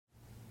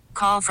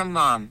call from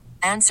mom.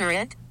 Answer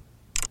it.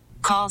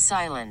 Call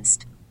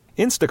silenced.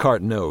 Instacart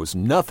knows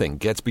nothing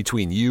gets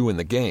between you and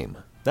the game.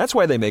 That's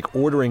why they make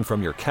ordering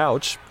from your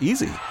couch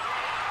easy.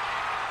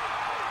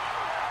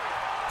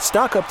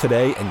 Stock up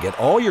today and get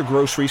all your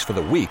groceries for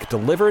the week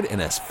delivered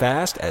in as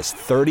fast as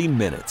 30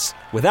 minutes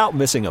without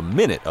missing a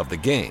minute of the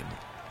game.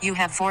 You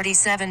have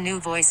 47 new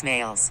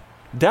voicemails.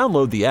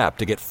 Download the app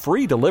to get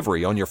free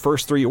delivery on your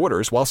first 3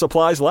 orders while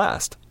supplies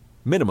last.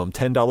 Minimum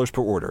 $10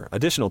 per order.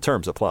 Additional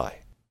terms apply.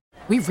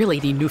 We really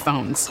need new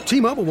phones.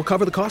 T-Mobile will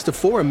cover the cost of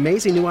 4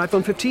 amazing new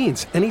iPhone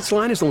 15s, and each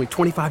line is only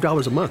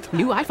 $25 a month.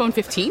 New iPhone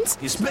 15s?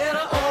 It's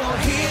better over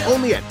here.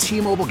 Only at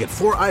T-Mobile, get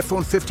 4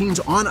 iPhone 15s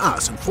on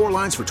us and 4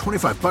 lines for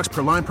 $25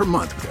 per line per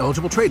month with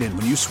eligible trade-in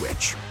when you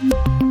switch.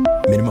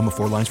 Minimum of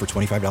 4 lines for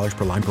 $25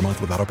 per line per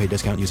month with autopay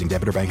discount using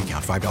debit or bank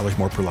account. $5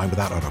 more per line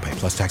without autopay,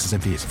 plus taxes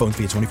and fees. Phone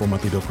fee at 24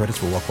 monthly bill credits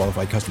for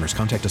well-qualified customers.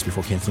 Contact us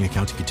before canceling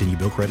account to continue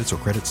bill credits or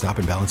credit stop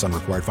and balance on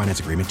required finance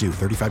agreement due.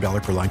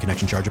 $35 per line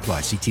connection charge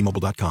applies. See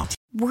T-Mobile.com.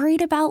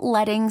 Worried about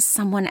letting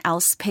someone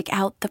else pick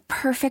out the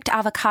perfect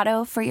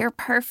avocado for your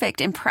perfect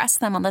impress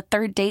them on the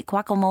third date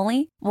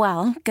guacamole?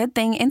 Well, good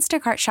thing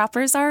Instacart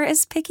shoppers are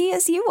as picky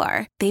as you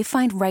are. They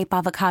find ripe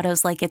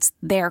avocados like it's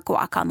their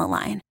guac on the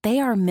line. They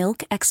are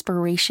milk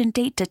expiration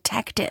date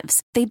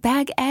detectives. They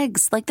bag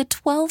eggs like the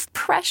 12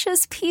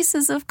 precious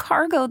pieces of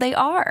cargo they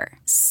are.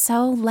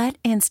 So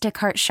let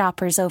Instacart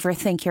shoppers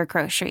overthink your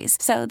groceries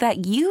so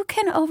that you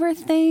can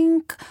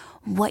overthink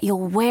what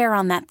you'll wear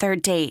on that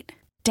third date.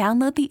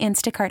 Download the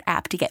Instacart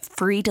app to get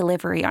free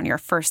delivery on your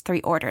first 3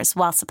 orders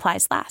while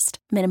supplies last.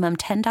 Minimum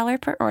 $10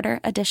 per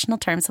order. Additional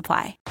terms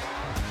apply.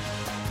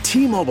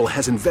 T-Mobile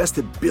has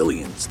invested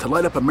billions to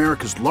light up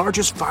America's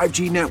largest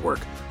 5G network,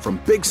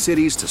 from big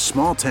cities to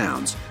small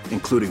towns,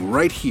 including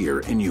right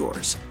here in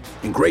yours.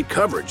 And great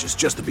coverage is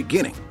just the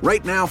beginning.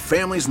 Right now,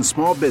 families and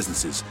small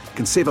businesses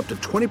can save up to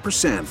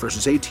 20%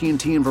 versus AT&T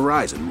and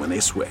Verizon when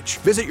they switch.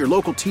 Visit your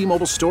local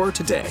T-Mobile store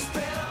today.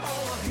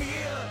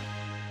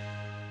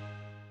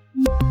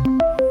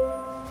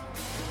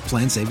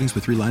 Plan savings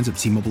with 3 lines of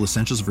T-Mobile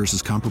Essentials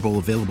versus comparable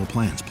available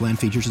plans. Plan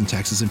features and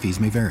taxes and fees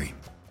may vary.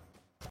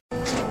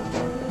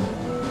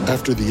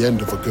 After the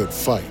end of a good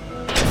fight,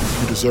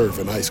 you deserve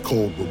an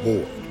ice-cold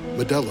reward.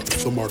 Modelo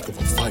is the mark of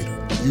a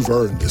fighter. You've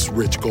earned this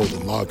rich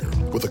golden lager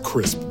with a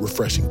crisp,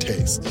 refreshing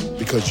taste.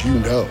 Because you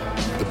know,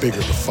 the bigger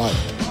the fight,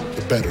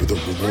 the better the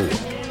reward.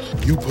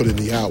 You put in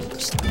the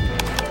hours,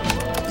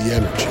 the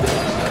energy,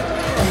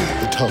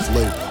 the tough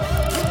labor.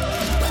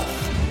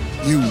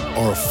 You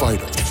are a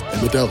fighter,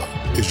 and Modelo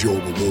is your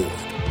reward.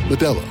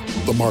 Modelo,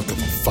 the mark of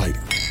a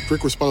fighter.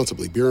 Drink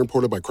responsibly. Beer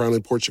imported by Crown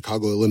Imports,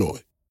 Chicago,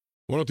 Illinois.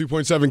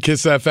 103.7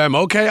 Kiss FM.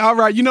 Okay, all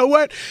right. You know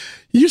what?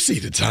 You see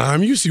the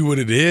time. You see what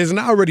it is. And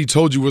I already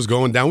told you what's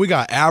going down. We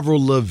got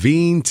Avril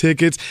Lavigne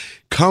tickets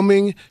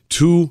coming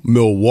to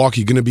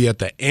Milwaukee. Going to be at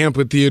the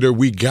Amphitheater.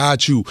 We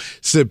got you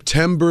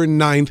September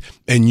 9th,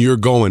 and you're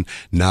going.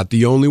 Not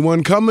the only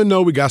one coming,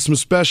 though. We got some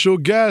special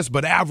guests,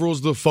 but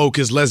Avril's the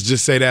focus. Let's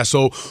just say that.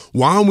 So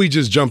why don't we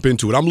just jump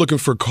into it? I'm looking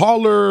for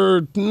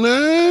caller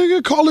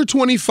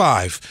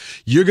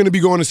 25. You're going to be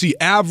going to see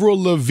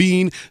Avril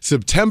Lavigne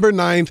September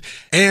 9th,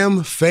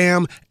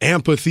 Fam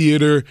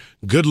Amphitheater.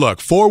 Good luck.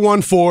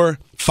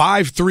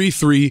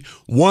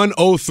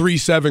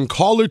 414-533-1037.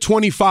 Caller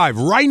 25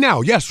 right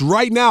now. Yes,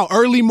 right now.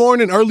 Early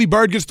morning, early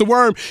bird gets the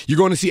worm. You're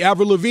going to see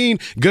Avril Lavigne.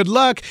 Good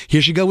luck.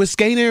 Here she go with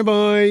Skater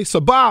Boy. So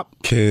bop.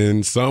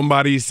 Can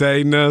somebody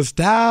say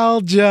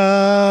nostalgia?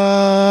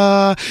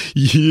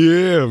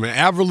 Yeah, man.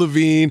 Avril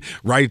Lavigne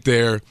right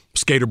there.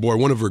 Skater Boy,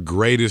 one of her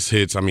greatest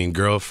hits. I mean,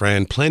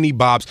 Girlfriend, plenty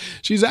bops.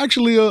 She's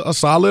actually a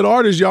solid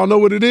artist. Y'all know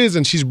what it is.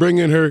 And she's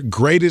bringing her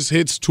greatest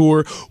hits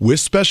tour with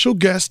special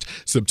guest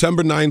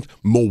September 9th,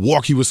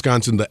 Milwaukee,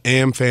 Wisconsin, the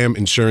AmFam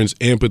Insurance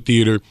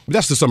Amphitheater.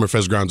 That's the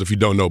Summerfest grounds if you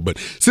don't know. But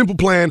simple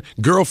plan,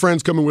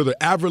 Girlfriend's coming with her.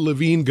 Avril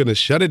Lavigne gonna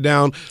shut it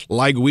down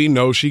like we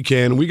know she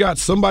can. We got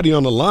somebody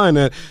on the line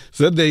that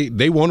said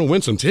they want to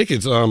win some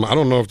tickets. I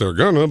don't know if they're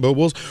gonna, but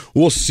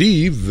we'll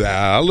see.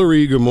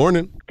 Valerie, good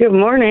morning. Good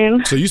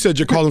morning. So you said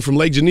you're calling from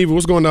Lake Geneva.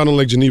 What's going on in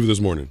Lake Geneva this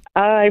morning?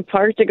 I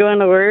parked to go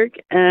into work,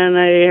 and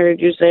I heard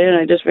you say it, and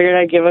I just figured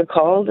I'd give a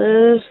call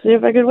to see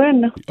if I could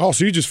win. Oh,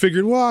 so you just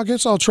figured, well, I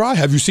guess I'll try.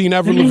 Have you seen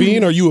Avril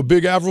Lavigne? Are you a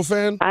big Avril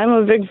fan? I'm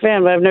a big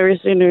fan, but I've never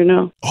seen her,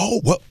 no. Oh,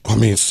 well, I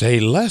mean,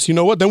 say less. You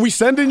know what? Then we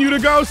sending you to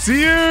go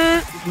see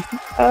her.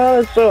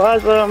 Oh, it's so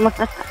awesome.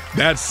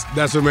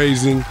 That's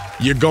amazing.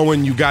 You're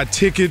going, you got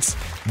tickets.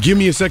 Give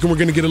me a second. We're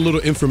going to get a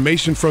little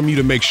information from you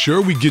to make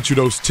sure we get you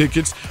those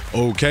tickets.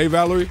 Okay,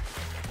 Valerie?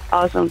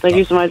 Awesome. Thank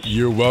you so much.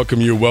 You're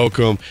welcome. You're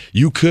welcome.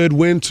 You could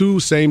win, too.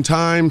 Same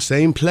time,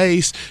 same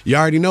place. You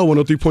already know,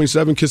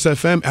 103.7 Kiss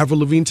FM. Avril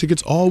Lavigne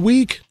tickets all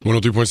week.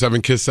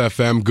 103.7 Kiss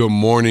FM. Good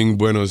morning.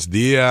 Buenos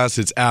dias.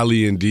 It's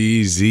Allie and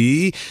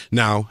DZ.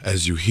 Now,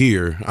 as you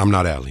hear, I'm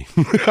not Allie.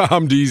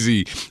 I'm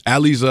DZ.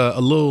 Allie's a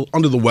little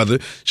under the weather.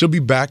 She'll be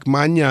back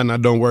mañana.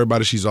 Don't worry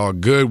about it. She's all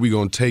good. We're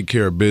going to take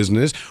care of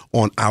business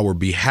on our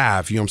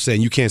behalf. You know what I'm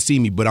saying? You can't see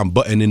me, but I'm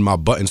buttoning my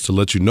buttons to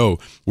let you know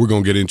we're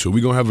going to get into it.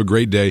 We're going to have a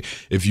great day.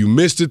 If you you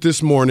missed it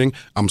this morning,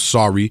 I'm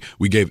sorry.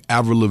 We gave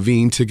Avril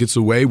Lavigne tickets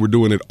away. We're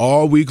doing it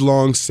all week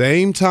long,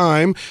 same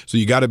time, so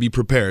you got to be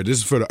prepared. This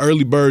is for the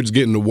early birds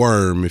getting the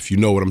worm, if you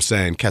know what I'm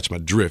saying. Catch my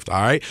drift,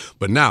 all right?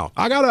 But now,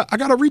 I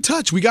gotta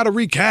retouch. We got to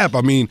recap.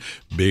 I mean,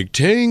 big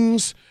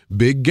things.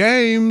 Big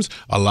games.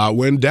 A lot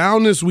went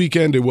down this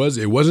weekend. It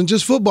wasn't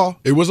just football.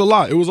 It was a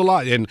lot.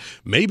 And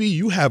maybe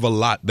you have a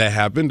lot that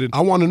happened, and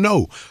I want to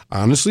know.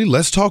 Honestly,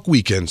 let's talk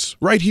weekends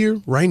right here,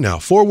 right now.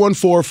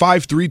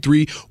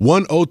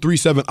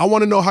 414-533-1037. I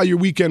want to know how your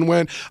weekend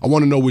went. I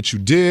want to know what you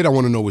did. I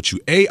want to know what you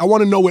ate. I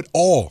want to know it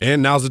all.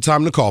 And now's the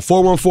time to call.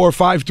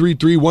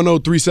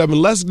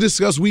 414-533-1037. Let's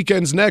discuss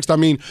weekends next. I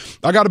mean,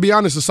 I got to be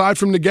honest, aside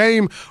from the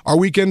game, our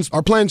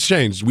plans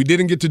changed. We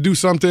didn't get to do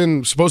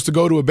something, supposed to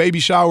go to a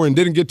baby shower and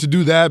didn't get to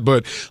do that,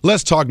 but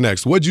let's talk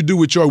next. What'd you do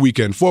with your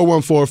weekend?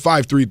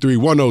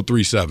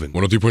 414-533-1037.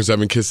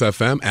 103.7 Kiss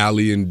FM,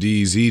 Allie and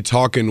DZ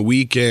talking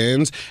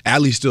weekends.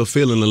 Allie's still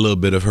feeling a little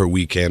bit of her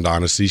weekend,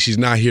 honestly. She's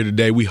not here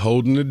today. We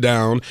holding it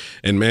down.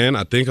 And man,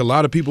 I think a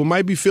lot of people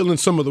might be feeling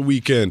some of the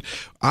weekend.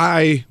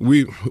 I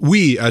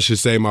should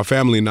say, my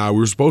family and I, we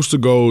were supposed to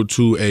go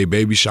to a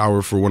baby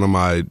shower for one of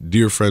my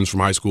dear friends from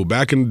high school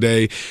back in the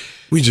day.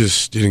 We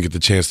just didn't get the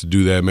chance to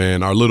do that,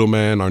 man. Our little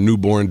man, our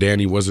newborn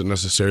Danny, wasn't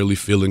necessarily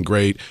feeling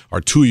great.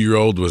 Our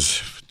 2-year-old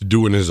was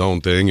doing his own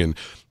thing, and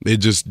it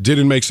just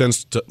didn't make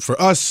sense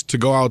for us to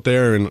go out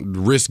there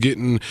and risk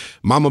getting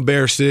Mama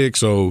Bear sick.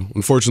 So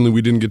unfortunately,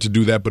 we didn't get to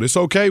do that. But it's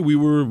okay. We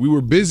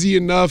were busy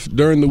enough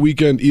during the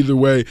weekend. Either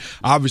way,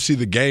 obviously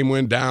the game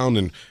went down,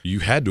 and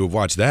you had to have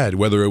watched that,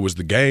 whether it was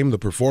the game, the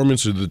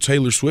performance, or the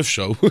Taylor Swift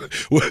show,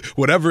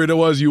 whatever it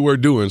was you were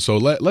doing. So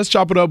let's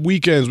chop it up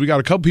weekends. We got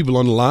a couple people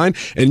on the line,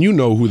 and you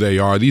know who they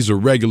are. These are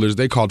regulars.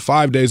 They called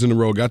 5 days in a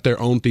row, got their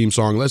own theme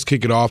song. Let's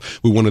kick it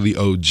off with one of the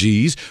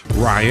OGs,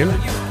 Ryan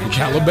in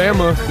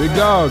Alabama. Big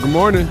dog. Good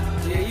morning.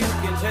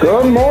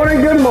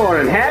 Good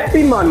morning.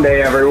 Happy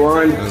Monday,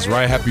 everyone. That's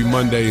right. Happy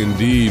Monday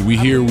indeed. We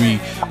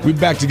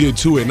back to get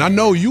to it. And I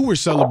know you were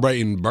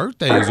celebrating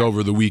birthdays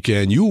over the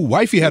weekend.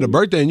 Wifey had a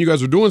birthday and you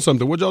guys were doing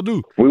something. What'd y'all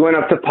do? We went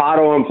up to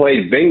Potto and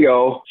played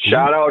bingo.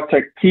 Shout out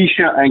to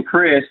Keisha and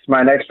Chris,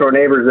 my next door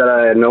neighbors that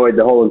I annoyed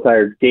the whole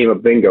entire game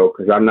of bingo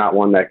because I'm not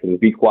one that can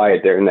be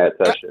quiet during that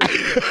session.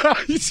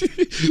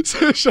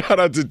 Shout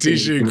out to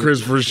Tisha and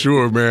Chris for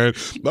sure, man.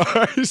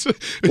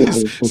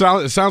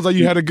 Sounds like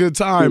you had a good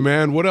time,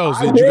 man. What else?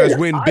 Did you guys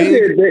win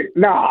big?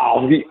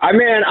 No, you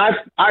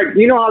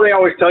know how they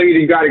always tell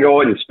you got to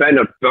go in and spend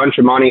a bunch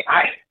of money?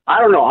 I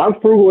don't know. I'm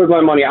frugal with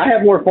my money. I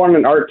have more fun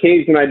in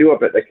arcades than I do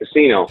up at the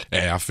casino.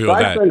 Hey, I feel so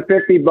that. I spent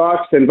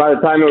 $50, and by the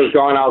time it was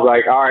gone, I was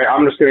like, all right,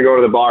 I'm just going to go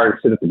to the bar and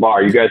sit at the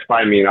bar. You guys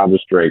find me, and I'll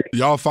just drink.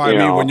 Y'all find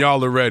me when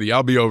y'all are ready.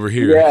 I'll be over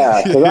here.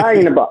 Yeah, because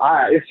I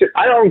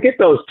don't get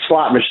those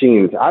slot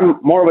machines. I'm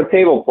more of a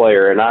table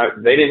player, and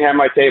they didn't have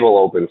my table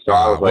open, so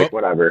I was like,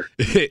 whatever.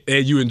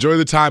 And you enjoy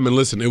the time, and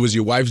listen, it was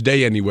your wife's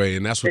day anyway,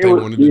 and that's what they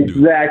wanted to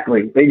do.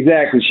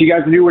 Exactly. She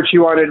got to do what she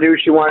wanted to do.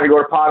 She wanted to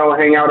go to Potto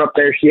and hang out up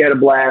there. She had a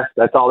blast.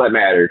 That's all that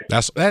mattered.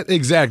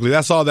 Exactly.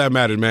 That's all that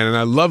mattered, man.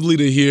 And lovely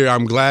to hear.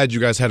 I'm glad you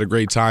guys had a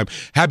great time.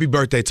 Happy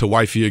birthday to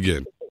wifey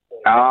again.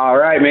 All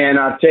right, man.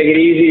 Take it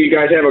easy. You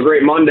guys have a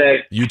great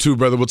Monday. You too,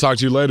 brother. We'll talk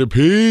to you later.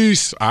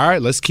 Peace. All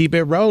right, let's keep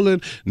it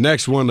rolling.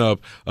 Next one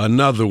up,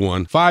 another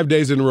one. 5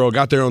 days in a row,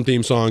 got their own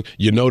theme song.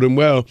 You know them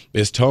well.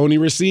 It's Tony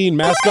Racine,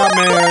 Mascot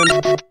Man.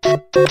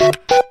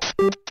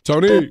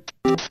 Tony.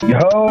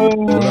 Yo.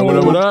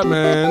 What up,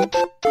 man?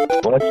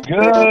 What's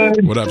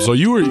good? What up? So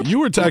you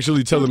were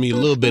actually telling me a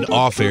little bit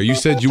off air. You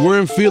said you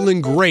weren't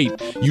feeling great.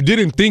 You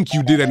didn't think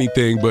you did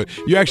anything, but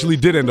you actually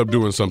did end up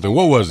doing something.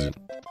 What was it?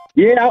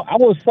 Yeah, I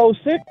was so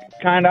sick,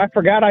 kind of. I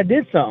forgot I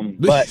did something.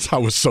 But I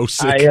was so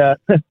sick.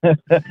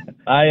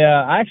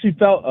 I actually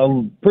felt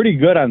pretty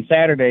good on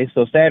Saturday.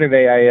 So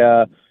Saturday,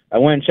 I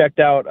went and checked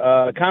out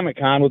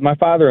Comic-Con with my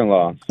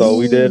father-in-law. So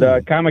we did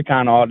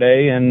Comic-Con all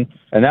day, and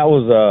that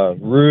was a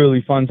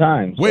really fun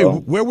time. Wait,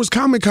 where was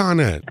Comic-Con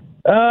at?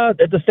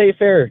 At the State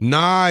Fair.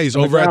 Nice.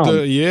 Over at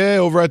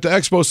the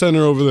Expo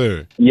Center over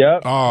there.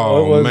 Yep.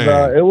 Oh,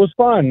 man. It was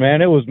fun,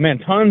 man. It was,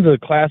 tons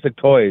of classic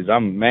toys. I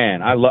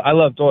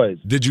love toys.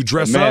 Did you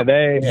dress up?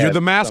 You're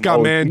the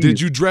mascot, man. Did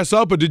you dress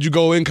up or did you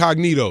go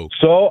incognito?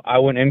 So I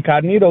went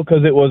incognito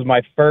because it was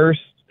my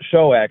first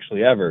show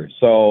actually ever.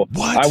 So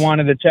I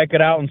wanted to check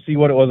it out and see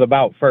what it was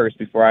about first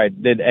before I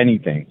did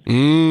anything.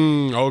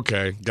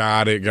 Okay.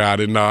 Got it.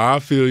 No, I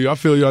feel you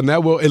on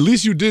that. Well, at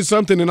least you did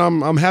something, and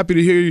I'm happy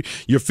to hear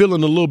you're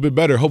feeling a little bit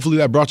better. Hopefully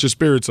that brought your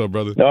spirits up,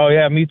 brother. Oh,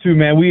 yeah, me too,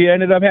 man. We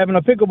ended up having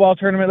a pickleball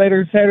tournament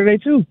later Saturday,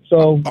 too.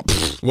 So,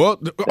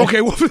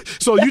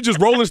 so you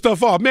just rolling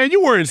stuff off. Man,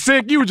 you weren't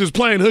sick. You were just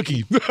playing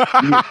hooky.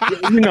 I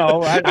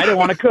didn't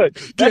want to cook.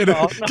 Get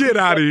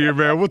out of here,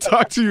 man. We'll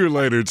talk to you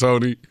later,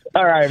 Tony.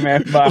 All right,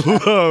 man. Bye.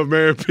 Love,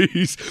 man.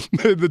 Peace.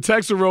 The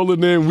texts are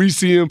rolling in. We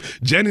see him.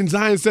 Jen and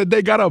Zion said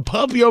they got a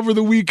puppy over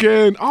the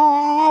weekend.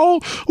 Oh,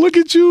 look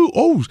at you.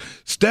 Oh,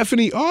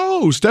 Stephanie.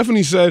 Oh,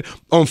 Stephanie said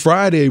on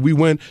Friday we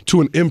went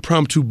to an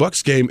impromptu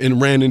Bucks game and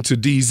ran into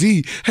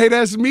DZ. Hey,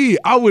 that's me.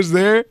 I was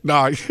there.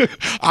 Nah,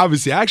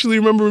 obviously. I actually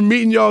remember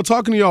meeting y'all,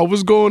 talking to y'all.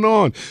 What's going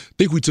on?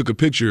 Think we took a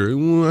picture.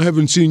 I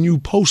haven't seen you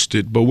post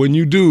it, but when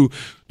you do,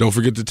 don't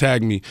forget to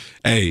tag me.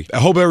 Hey, I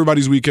hope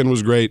everybody's weekend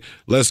was great.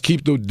 Let's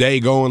keep the day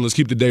going. Let's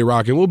keep the day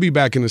rocking. We'll be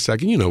back in a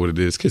second. You know what it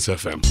is. Kiss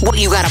FM. What,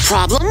 you got a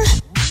problem?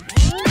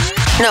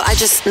 No, I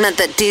just meant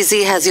that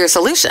DZ has your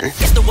solution.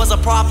 If there was a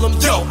problem,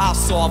 yo, I'll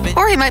solve it.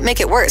 Or he might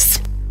make it worse.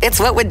 It's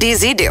What Would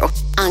DZ Do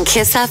on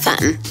Kiss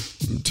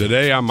FM.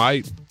 Today I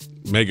might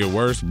make it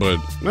worse, but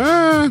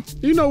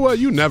you know what?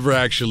 You never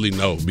actually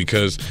know,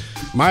 because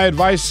my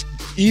advice,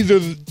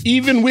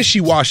 even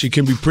wishy-washy,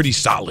 can be pretty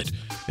solid.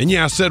 And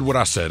yeah, I said what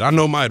I said. I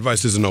know my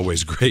advice isn't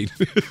always great.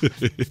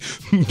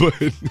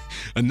 But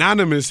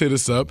Anonymous hit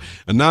us up.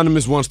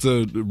 Anonymous wants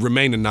to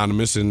remain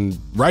anonymous, and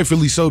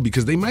rightfully so,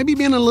 because they might be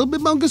being a little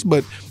bit bonkers,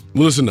 but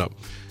listen up.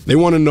 They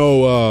want to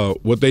know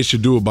what they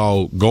should do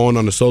about going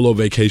on a solo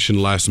vacation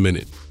last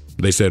minute.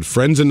 They said,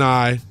 friends and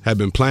I have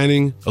been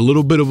planning a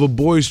little bit of a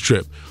boys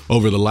trip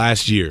over the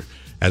last year.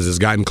 As it's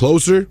gotten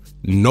closer,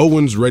 no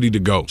one's ready to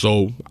go.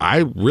 So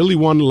I really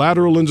want to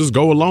lateral and just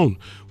go alone.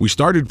 We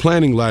started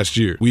planning last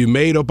year. We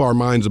made up our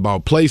minds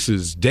about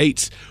places,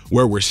 dates,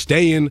 where we're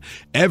staying,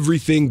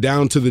 everything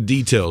down to the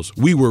details.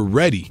 We were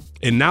ready.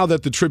 And now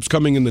that the trip's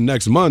coming in the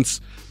next months,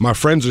 my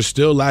friends are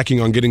still lacking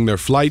on getting their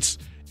flights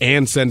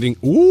and sending,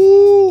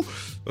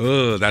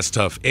 that's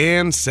tough.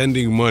 And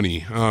sending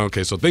money.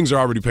 Okay, so things are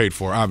already paid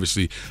for,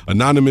 obviously.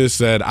 Anonymous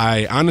said,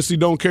 I honestly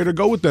don't care to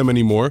go with them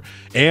anymore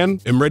and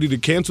am ready to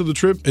cancel the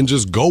trip and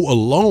just go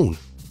alone.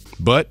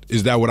 But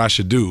is that what I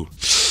should do?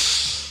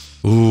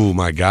 Ooh,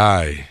 my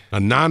guy.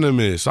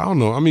 Anonymous. I don't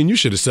know. I mean, you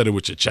should have said it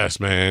with your chest,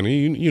 man.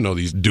 You know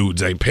these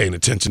dudes ain't paying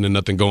attention to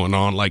nothing going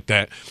on like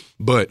that.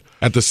 But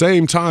at the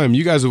same time,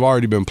 you guys have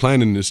already been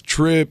planning this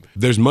trip.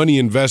 There's money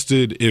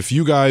invested. If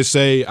you guys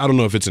say, I don't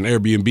know if it's an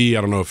Airbnb,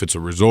 I don't know if it's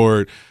a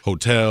resort,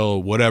 hotel,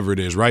 whatever it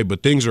is, right?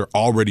 But things are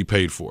already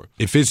paid for.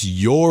 If it's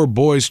your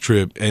boys'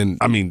 trip, and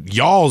I mean,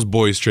 y'all's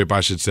boys' trip,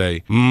 I should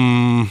say,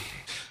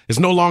 it's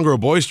no longer a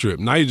boys' trip.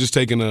 Now you're just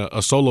taking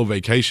a solo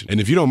vacation.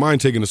 And if you don't mind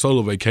taking a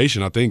solo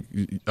vacation,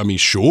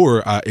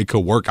 sure, it could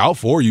work out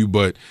for you,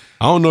 but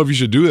I don't know if you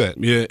should do that.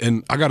 Yeah,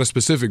 and I got a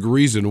specific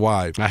reason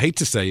why. I hate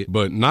to say it,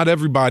 but not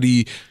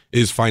everybody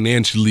is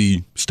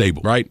financially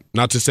stable, right?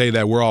 Not to say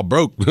that we're all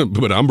broke,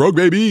 but I'm broke,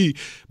 baby.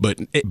 But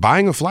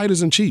buying a flight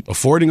isn't cheap.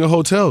 Affording a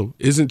hotel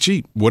isn't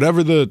cheap.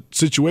 Whatever the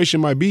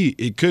situation might be,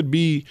 it could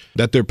be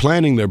that they're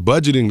planning, they're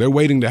budgeting, they're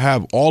waiting to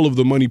have all of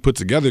the money put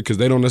together because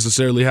they don't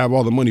necessarily have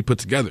all the money put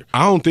together.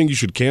 I don't think you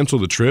should cancel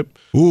the trip.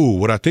 Ooh,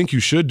 what I think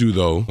you should do,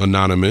 though,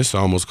 Anonymous, I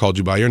almost called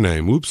you by your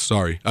name. Oops,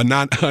 sorry.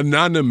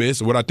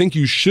 Anonymous, what I think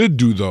you should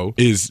do, though,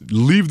 is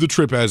leave the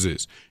trip as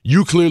is.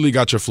 You clearly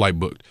got your flight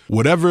booked.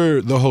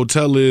 Whatever the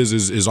hotel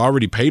is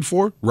already paid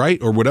for,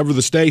 right? Or whatever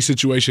the stay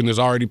situation is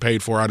already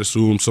paid for. I'd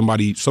assume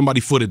somebody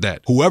footed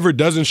that. Whoever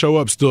doesn't show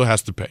up still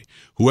has to pay.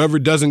 Whoever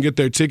doesn't get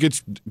their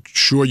tickets,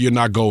 sure, you're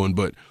not going,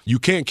 but you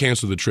can't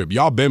cancel the trip.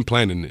 Y'all been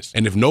planning this.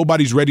 And if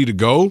nobody's ready to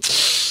go,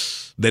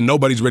 then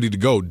nobody's ready to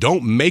go.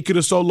 Don't make it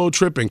a solo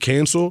trip and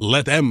cancel.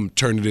 Let them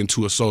turn it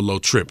into a solo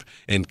trip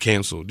and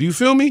cancel. Do you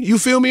feel me? You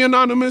feel me,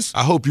 Anonymous?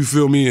 I hope you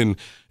feel me, and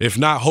if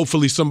not,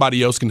 hopefully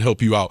somebody else can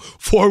help you out.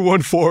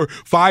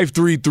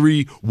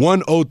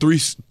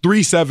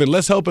 414-533-10337.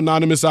 Let's help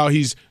Anonymous out.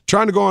 He's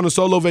trying to go on a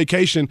solo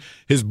vacation.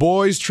 His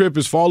boys' trip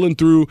is falling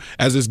through.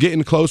 As it's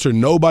getting closer,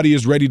 nobody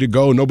is ready to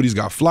go. Nobody's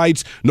got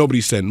flights.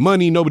 Nobody's sent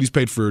money. Nobody's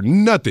paid for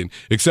nothing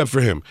except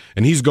for him.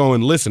 And he's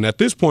going, listen, at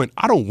this point,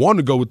 I don't want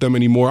to go with them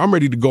anymore. I'm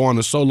ready to go on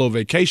a solo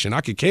vacation.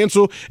 I could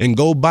cancel and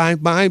go by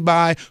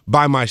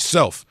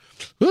myself.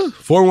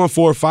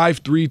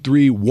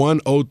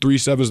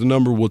 414-533-1037 is the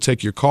number. We'll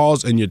take your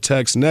calls and your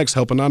texts next.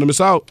 Help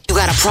Anonymous out. You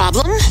got a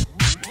problem?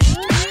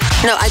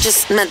 No, I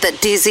just meant that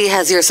DZ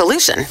has your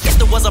solution. If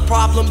there was a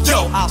problem,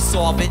 yo, I'll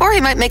solve it. Or he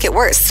might make it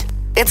worse.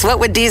 It's What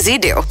Would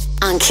DZ Do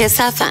on Kiss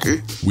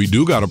FM. We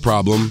do got a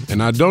problem,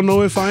 and I don't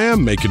know if I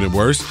am making it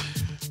worse.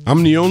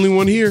 I'm the only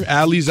one here.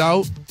 Allie's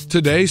out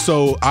today,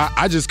 so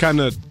I just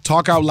kind of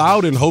talk out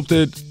loud and hope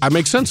that I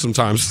make sense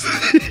sometimes.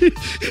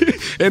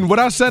 And what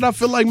I said, I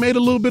feel like made a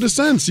little bit of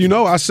sense. You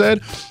know, I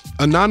said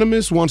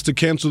Anonymous wants to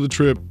cancel the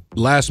trip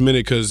last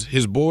minute because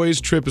his boys'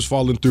 trip is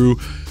falling through.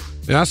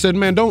 And I said,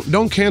 man,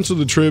 don't cancel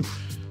the trip.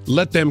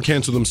 Let them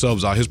cancel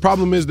themselves out. His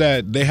problem is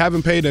that they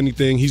haven't paid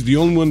anything. He's the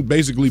only one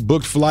basically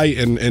booked flight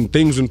and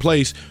things in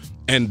place,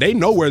 and they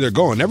know where they're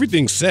going.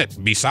 Everything's set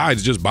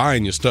besides just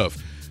buying your stuff.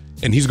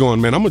 And he's going,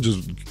 man, I'm going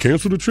to just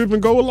cancel the trip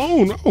and go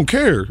alone. I don't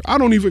care. I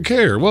don't even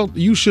care. Well,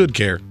 you should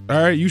care. All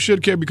right. You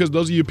should care because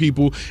those are your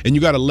people and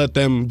you got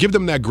to give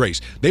them that grace.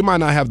 They might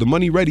not have the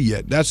money ready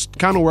yet. That's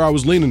kind of where I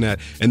was leaning at.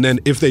 And then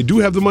if they do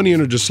have the money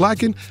and are just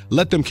slacking,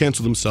 let them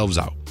cancel themselves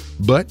out.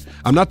 But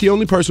I'm not the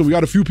only person. We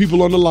got a few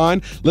people on the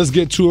line. Let's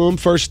get to them.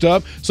 First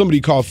up, somebody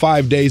called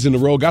 5 days in a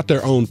row, got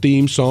their own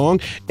theme song,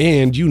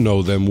 and you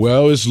know them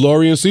well. It's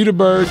Lori and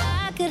Cedarburg.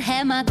 I could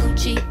have my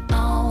Gucci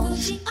on.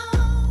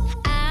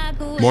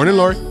 Morning,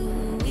 Lori.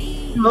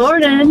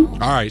 Morning.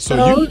 All right,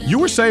 so you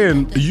were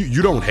saying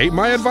you don't hate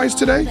my advice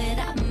today?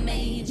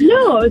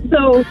 No,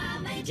 so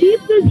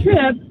keep the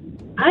trip.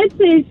 I'd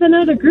say send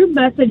out a group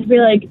message, be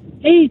like,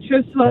 hey,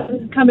 trip's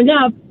coming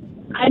up.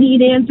 I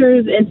need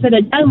answers and set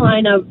a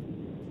deadline of,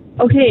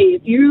 okay,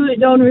 if you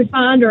don't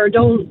respond or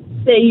don't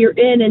say you're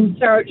in and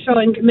start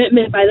showing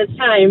commitment by this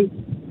time,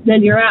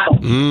 then you're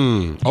out.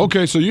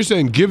 Okay, so you're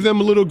saying give them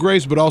a little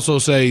grace, but also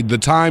say the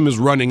time is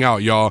running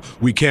out, y'all.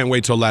 We can't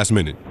wait till last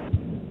minute.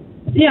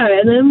 Yeah,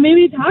 and then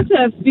maybe talk to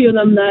a few of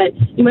them that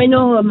you might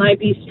know might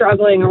be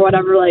struggling or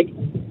whatever, like,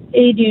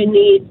 hey, do you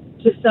need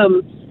just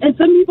some... And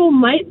some people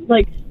might,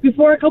 like,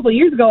 before a couple of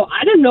years ago,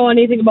 I didn't know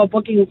anything about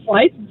booking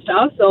flights and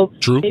stuff, so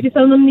True. Maybe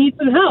some of them need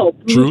some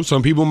help. True.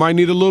 Some people might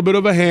need a little bit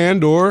of a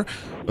hand or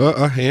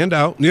a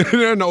handout. No,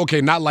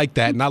 okay, not like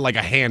that, not like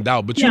a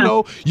handout, but you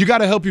know, you got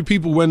to help your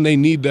people when they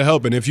need the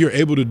help, and if you're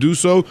able to do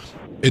so,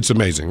 it's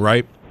amazing,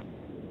 right?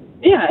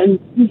 Yeah, and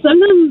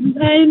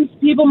sometimes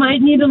people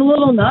might need a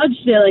little nudge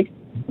to, like,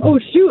 oh,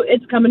 shoot,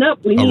 it's coming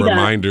up. We need a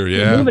reminder,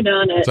 yeah. Moving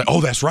on it. It's like,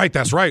 oh, that's right.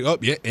 Oh,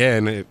 yeah.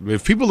 And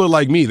if people are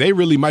like me, they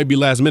really might be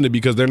last minute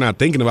because they're not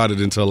thinking about it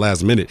until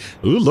last minute.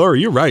 Ooh, Lori,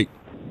 you're right.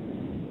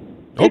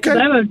 Okay.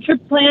 I have a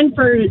trip planned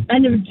for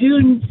end of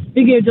June,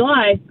 beginning of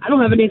July. I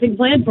don't have anything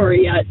planned for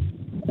it yet.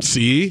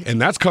 See,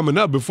 and that's coming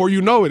up. Before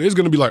you know it, it's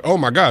going to be like, oh,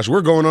 my gosh,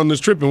 we're going on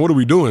this trip, and what are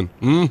we doing?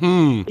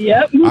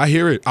 Yep. I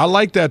hear it. I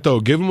like that, though.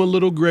 Give them a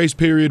little grace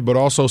period, but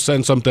also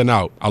send something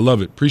out. I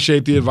love it.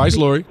 Appreciate the advice,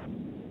 Lori.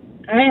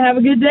 All right, have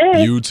a good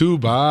day. You too.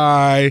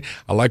 Bye.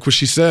 I like what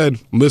she said.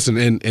 Listen,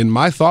 and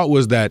my thought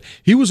was that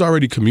he was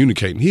already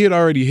communicating. He had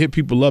already hit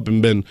people up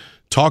and been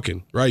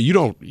talking, right?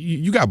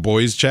 You got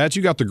boys chats.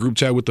 You got the group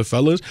chat with the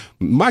fellas.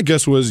 My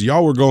guess was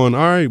y'all were going,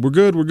 all right, we're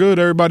good.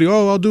 Everybody,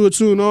 oh, I'll do it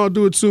soon.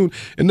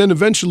 And then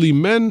eventually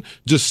men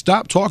just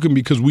stop talking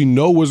because we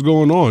know what's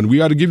going on. We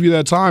got to give you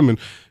that time. And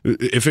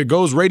if it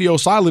goes radio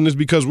silent, it's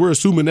because we're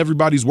assuming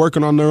everybody's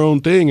working on their own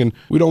thing and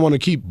we don't want to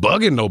keep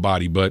bugging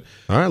nobody. But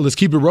all right, let's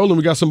keep it rolling.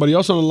 We got somebody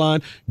else on the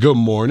line. Good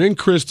morning,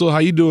 Crystal. How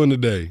you doing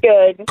today?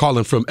 Good.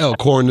 Calling from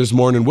Elkhorn this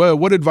morning. Well,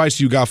 what advice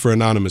you got for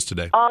Anonymous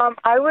today?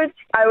 I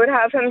would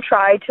have him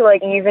try to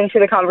ease into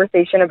the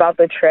conversation about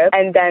the trip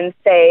and then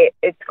say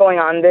it's going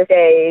on this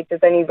day. Does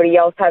anybody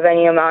else have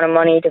any amount of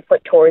money to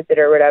put towards it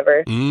or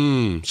whatever?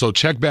 So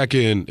check back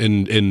in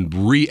and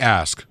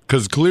re-ask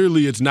because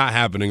clearly it's not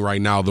happening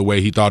right now the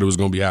way he thought it was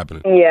going to be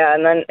happening. Yeah,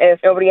 and then if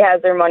nobody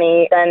has their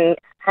money, then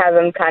have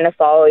them kind of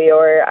follow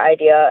your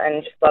idea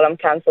and just let them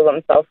cancel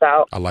themselves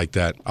out. I like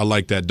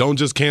that. Don't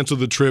just cancel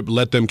the trip.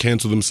 Let them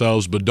cancel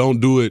themselves, but don't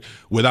do it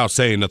without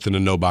saying nothing to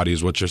nobody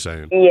is what you're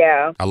saying.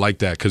 Yeah. I like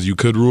that because you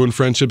could ruin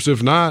friendships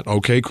if not.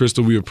 Okay,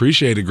 Crystal, we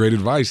appreciate it. Great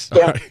advice.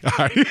 Yeah. All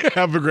right.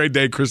 Have a great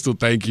day, Crystal.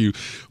 Thank you.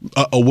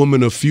 A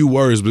woman of few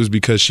words, but it's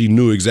because she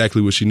knew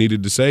exactly what she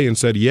needed to say and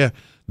said, yeah,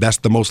 that's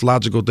the most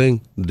logical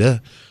thing. Duh.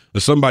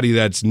 Somebody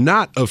that's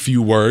not a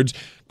few words,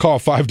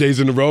 called 5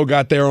 days in a row,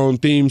 got their own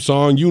theme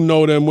song. You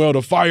know them well,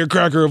 the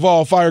firecracker of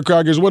all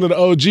firecrackers, one of the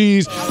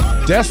OGs,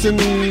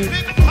 Destiny.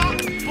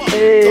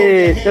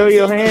 Hey, throw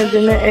your hands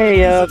in the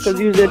air,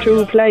 because you're the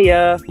true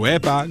player.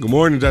 Wepa. Good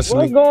morning, Destiny.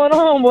 What's going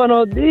on?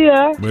 Buenos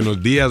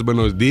dias.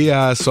 Buenos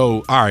dias.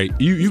 So, all right,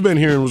 you've been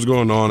hearing what's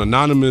going on.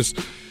 Anonymous,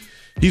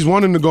 he's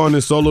wanting to go on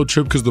this solo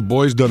trip because the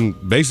boys done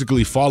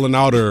basically falling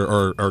out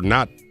or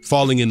not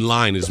falling in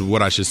line is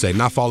what I should say.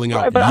 Not falling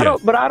out right,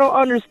 but I don't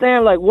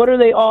understand, what do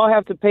they all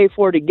have to pay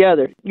for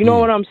together? You know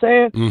what I'm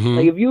saying?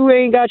 Mm-hmm. If you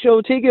ain't got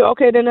your ticket,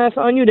 okay, then that's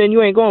on you. Then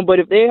you ain't going. But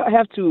if they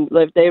have to,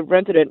 if they've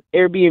rented an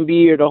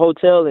Airbnb or the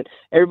hotel and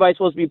everybody's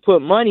supposed to be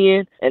putting money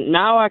in, and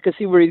now I can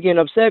see where he's getting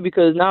upset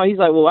because now he's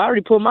like, well, I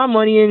already put my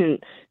money in,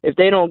 and if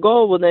they don't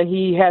go, well, then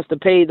he has to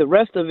pay the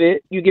rest of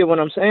it. You get what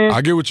I'm saying?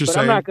 I get what you're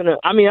saying. I'm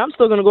I'm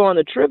still going to go on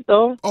the trip,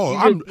 though. Oh,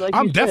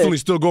 I'm definitely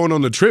still going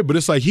on the trip, but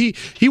it's like he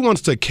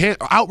wants to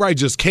outright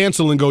just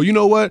cancel and go, you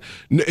know what?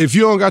 If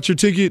you don't got your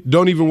ticket,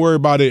 don't even worry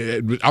about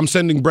it. I'm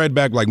sending bread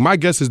back. My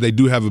guess is they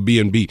do have a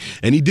B&B,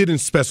 and he didn't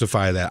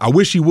specify that. I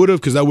wish he would have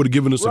because that would have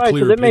given us a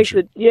clearer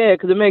picture.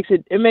 Because it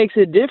makes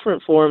it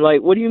different for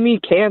him. What do you mean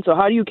cancel?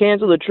 How do you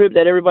cancel the trip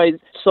that everybody's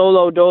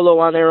solo dolo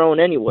on their own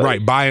anyway.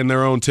 Right, buying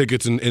their own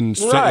tickets and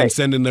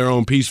sending their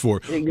own piece for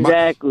it.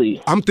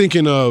 Exactly. I'm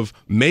thinking of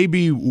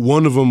maybe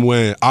one of them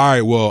went, all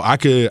right, well, I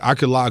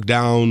could lock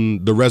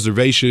down the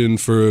reservation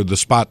for the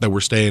spot that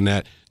we're staying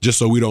at just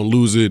so we don't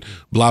lose it,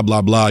 blah,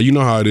 blah, blah. You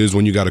know how it is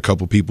when you got a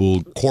couple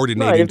people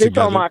coordinating If they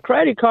together. on my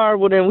credit card,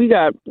 well, then we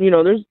got,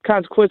 there's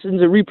consequences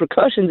and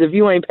repercussions if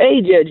you ain't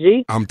paid yet,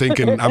 G. I'm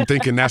thinking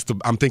that's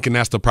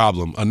the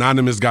problem.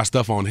 Anonymous got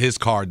stuff on his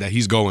card that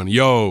he's going,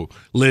 yo,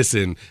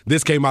 listen,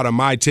 this came out of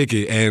my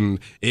ticket, and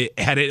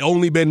had it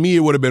only been me, it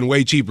would have been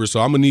way cheaper.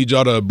 So I'm gonna need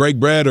y'all to break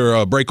bread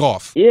or break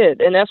off. Yeah,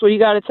 and that's what you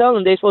got to tell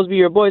them. They supposed to be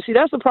your boys. See,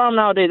 that's the problem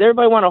nowadays.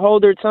 Everybody want to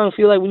hold their tongue,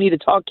 feel like we need to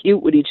talk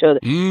cute with each other.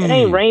 It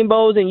ain't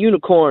rainbows and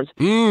unicorns.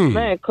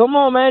 Man, come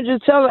on, man.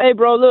 Just tell them, hey,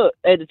 bro, look,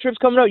 hey, the trip's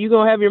coming up. You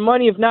going to have your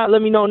money? If not,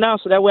 let me know now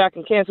so that way I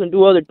can cancel and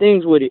do other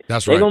things with it.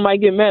 That's right. They going to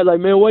might get mad.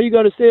 Like, man, why you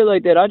got to say it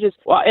like that?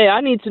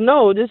 I need to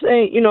know. This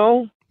ain't,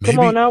 Come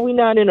on now, we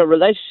not in a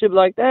relationship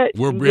like that.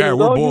 We're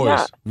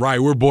boys. Right,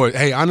 we're boys.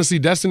 Hey, honestly,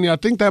 Destiny, I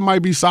think that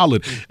might be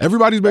solid.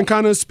 Everybody's been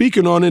kind of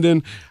speaking on it,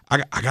 and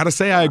I got to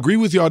say I agree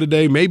with y'all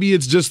today. Maybe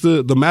it's just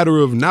the matter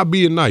of not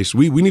being nice.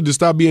 We need to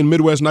stop being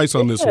Midwest nice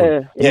on this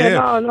one.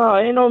 Yeah, no,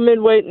 ain't no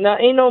midway,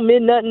 ain't no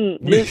mid nothing.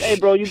 Hey,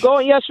 bro, you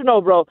going yes or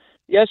no, bro?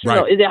 Yes or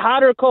no? Is it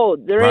hot or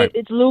cold?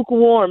 It's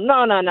lukewarm.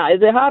 No.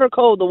 Is it hot or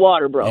cold, the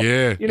water, bro?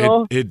 Yeah.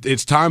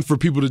 It's time for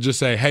people to just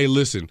say, hey,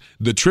 listen,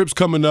 the trip's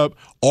coming up.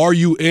 Are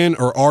you in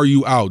or are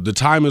you out? The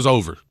time is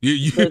over.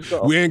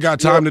 We ain't got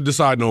time to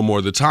decide no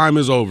more. The time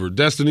is over.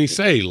 Destiny,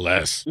 say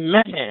less.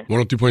 Man.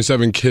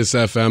 103.7 Kiss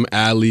FM,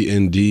 Ali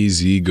and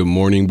DZ. Good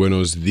morning.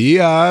 Buenos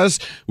dias.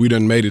 We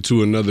done made it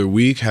to another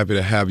week. Happy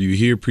to have you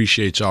here.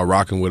 Appreciate y'all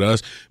rocking with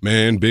us.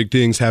 Man, big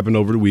things happened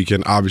over the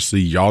weekend.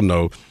 Obviously, y'all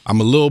know. I'm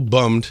a little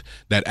bummed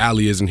that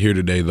Allie isn't here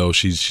today, though.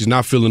 She's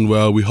not feeling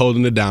well. We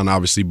holding it down,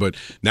 obviously, but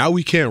now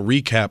we can't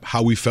recap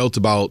how we felt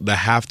about the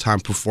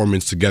halftime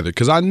performance together,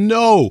 because I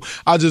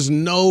just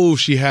know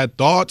she had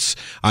thoughts.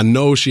 I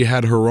know she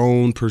had her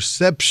own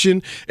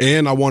perception,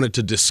 and I wanted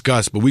to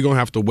discuss, but we're going to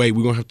have to wait.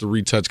 We're going to have to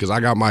retouch because I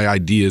got my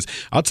ideas.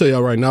 I'll tell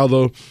y'all right now,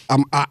 though,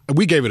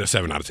 we gave it a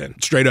 7 out of 10.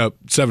 Straight up,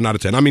 7 out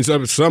of 10. I mean,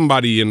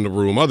 somebody in the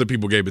room, other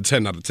people gave it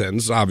 10 out of 10.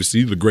 It's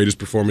obviously the greatest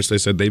performance they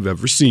said they've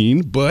ever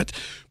seen, but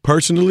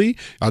personally,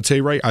 I'll tell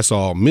you right, I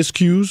saw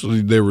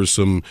miscues. There were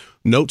some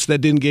notes that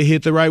didn't get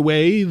hit the right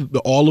way.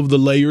 All of the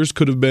layers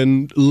could have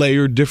been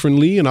layered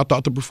differently, and I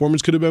thought the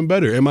performance could have been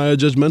better. Am I a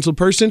judgmental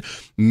person?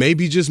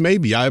 Maybe, just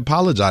maybe. I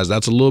apologize.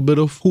 That's a little bit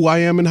of who I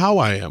am and how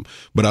I am.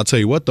 But I'll tell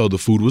you what, though, the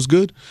food was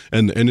good,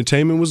 and the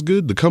entertainment was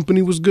good. The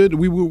company was good.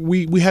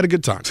 We had a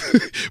good time.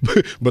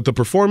 But the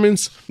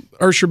performance,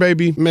 Usher,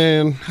 baby,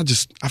 man,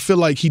 I feel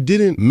like he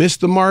didn't miss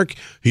the mark.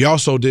 He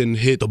also didn't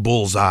hit the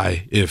bullseye,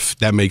 if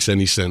that makes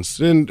any sense.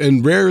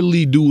 And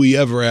rarely do we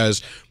ever,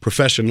 as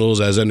professionals,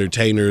 as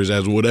entertainers,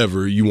 as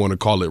whatever you want to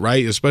call it,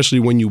 right? Especially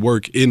when you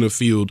work in a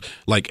field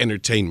like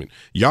entertainment.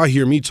 Y'all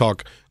hear me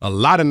talk a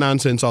lot of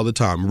nonsense all the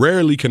time.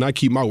 Rarely can I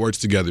keep my words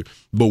together.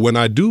 But when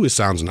I do, it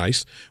sounds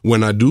nice.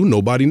 When I do,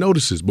 nobody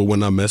notices. But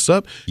when I mess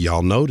up,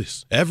 y'all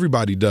notice.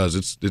 Everybody does.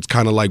 It's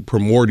kind of like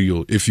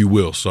primordial, if you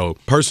will. So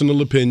personal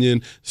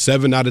opinion,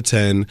 7 out of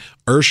 10.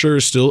 Usher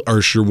is still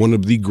Usher, one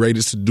of the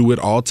greatest to do it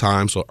all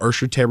time. So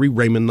Usher Terry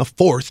Raymond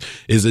IV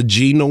is a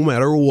G no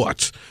matter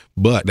what.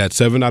 But that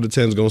 7 out of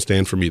 10 is going to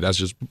stand for me. That's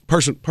just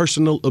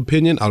personal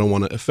opinion. I don't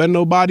want to offend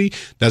nobody.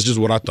 That's just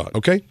what I thought.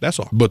 Okay? That's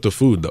all. But the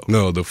food, though.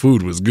 No, the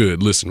food was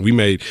good. Listen, we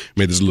made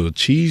this little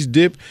cheese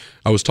dip.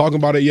 I was talking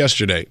about it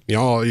yesterday.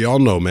 Y'all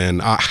know,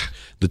 man.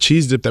 The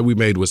cheese dip that we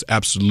made was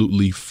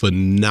absolutely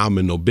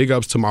phenomenal. Big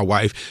ups to my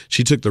wife.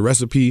 She took the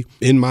recipe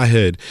in my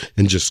head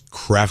and just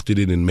crafted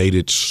it and made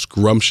it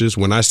scrumptious.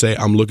 When I say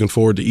I'm looking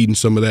forward to eating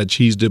some of that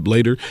cheese dip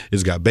later,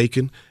 it's got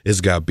bacon,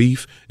 it's got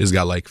beef, it's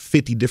got like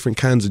 50 different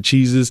kinds of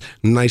cheeses.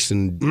 Nice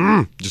and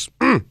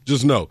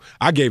just know.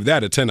 I gave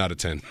that a 10 out of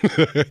 10.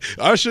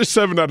 Usher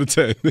 7 out of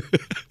 10.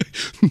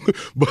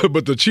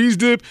 but the cheese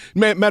dip,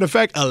 matter of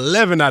fact,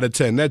 11 out of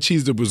 10. That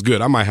cheese dip was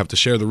good. I might have to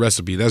share the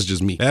recipe. That's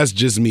just me.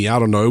 I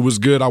don't know. It was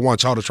good. I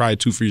want y'all to try it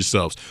too for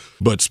yourselves.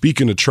 But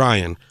speaking of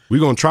trying, we're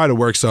going to try to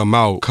work something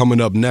out coming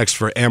up next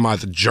for Am I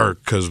the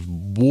Jerk? Because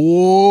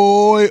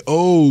boy,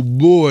 oh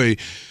boy,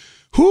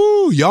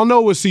 y'all know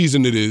what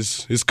season it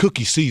is. It's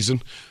cookie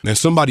season. And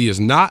somebody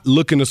is not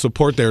looking to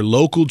support their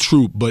local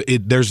troupe, but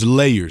there's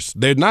layers.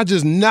 They're not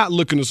just not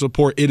looking to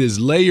support, it is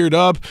layered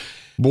up.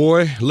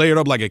 Boy, layered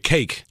up like a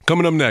cake.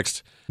 Coming up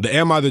next, the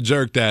Am I the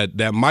Jerk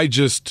that might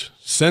just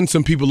send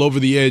some people over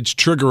the edge,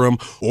 trigger them,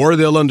 or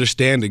they'll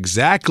understand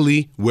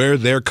exactly where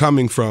they're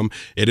coming from.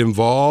 It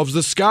involves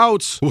the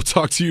Scouts. We'll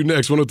talk to you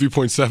next.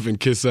 103.7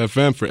 Kiss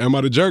FM for Am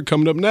I the Jerk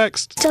coming up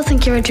next. Still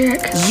think you're a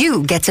jerk.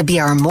 You get to be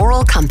our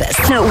moral compass.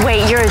 No,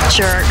 wait, you're a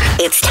jerk.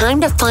 It's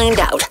time to find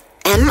out.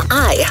 Am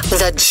I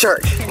the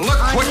jerk?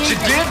 Look what you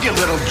did, you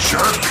little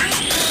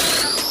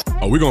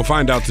jerk. Oh, we're going to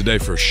find out today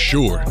for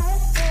sure.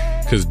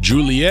 Because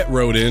Juliette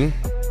wrote in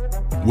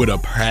with a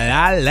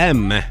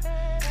problem.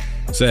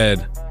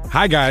 Said,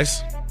 hi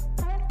guys,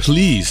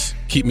 please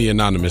keep me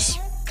anonymous.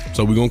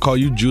 So we're going to call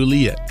you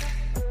Juliette.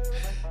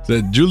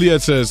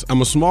 Juliette says,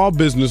 I'm a small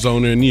business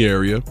owner in the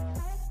area,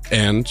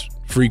 and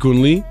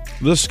frequently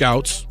the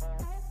Scouts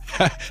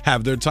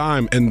have their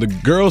time, and the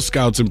Girl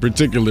Scouts in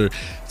particular,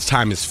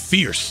 time is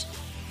fierce.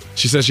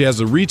 She says she has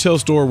a retail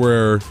store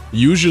where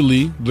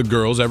usually the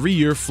girls every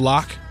year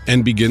flock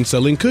and begin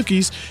selling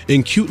cookies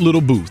in cute little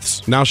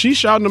booths. Now she's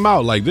shouting them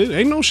out like, there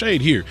ain't no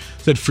shade here.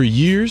 Said for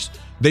years,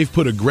 they've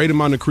put a great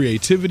amount of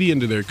creativity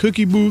into their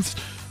cookie booths,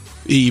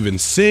 even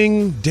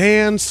sing,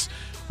 dance.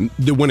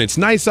 When it's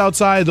nice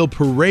outside, they'll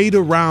parade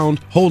around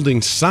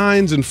holding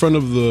signs in front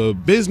of the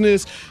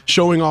business,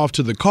 showing off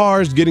to the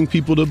cars, getting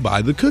people to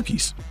buy the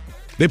cookies.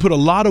 They put a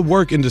lot of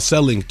work into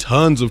selling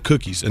tons of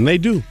cookies, and they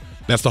do.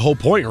 That's the whole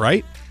point,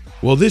 right?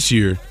 Well, this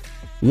year,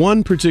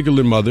 one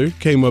particular mother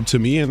came up to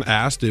me and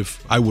asked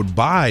if I would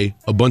buy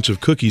a bunch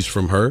of cookies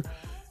from her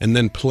and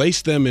then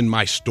place them in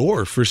my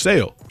store for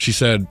sale. She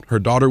said her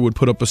daughter would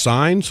put up a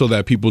sign so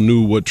that people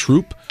knew what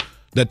troop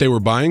that they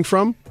were buying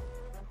from.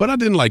 But I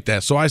didn't like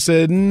that, so I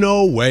said,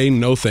 no way,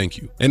 no thank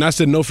you. And I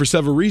said no for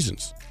several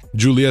reasons.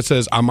 Juliette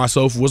says, I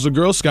myself was a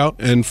Girl Scout,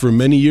 and for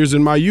many years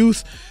in my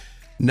youth,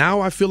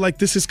 now I feel like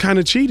this is kind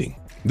of cheating.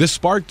 This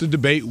sparked a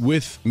debate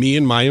with me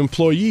and my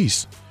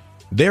employees.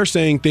 They're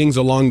saying things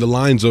along the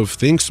lines of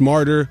think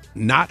smarter,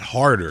 not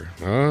harder.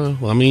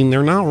 I mean,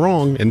 they're not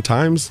wrong, and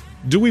times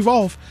do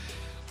evolve.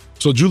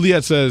 So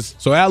Juliette says,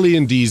 so Allie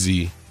and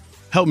DZ,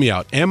 help me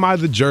out. Am I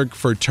the jerk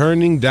for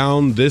turning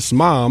down this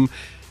mom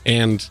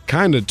and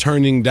kind of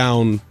turning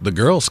down the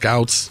Girl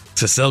Scouts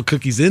to sell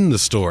cookies in the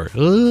store?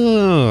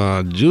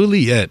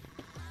 Juliette.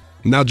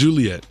 Now,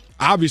 Juliette,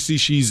 obviously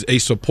she's a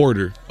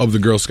supporter of the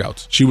Girl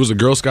Scouts. She was a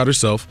Girl Scout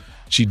herself.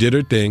 She did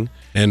her thing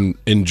and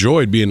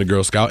enjoyed being a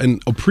Girl Scout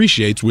and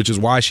appreciates, which is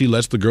why she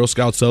lets the Girl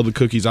Scouts sell the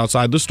cookies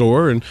outside the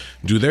store and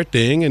do their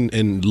thing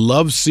and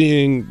loves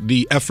seeing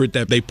the effort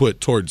that they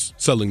put towards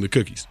selling the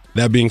cookies.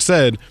 That being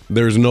said,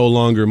 there's no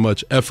longer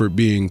much effort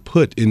being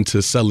put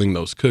into selling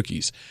those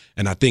cookies.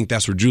 And I think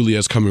that's where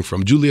Juliette's coming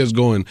from. Juliette's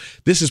going,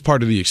 this is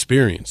part of the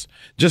experience.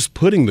 Just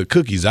putting the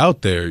cookies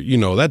out there,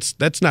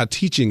 that's not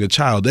teaching a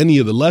child any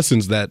of the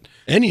lessons that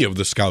any of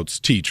the Scouts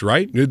teach,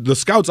 right? The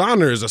Scout's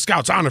honor is a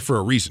Scout's honor for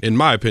a reason, in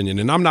my opinion.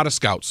 And I'm not a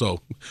Scout, so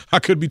I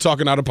could be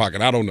talking out of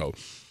pocket. I don't know.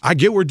 I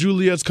get where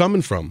Juliette's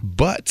coming from.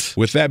 But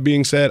with that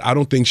being said, I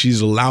don't think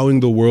she's allowing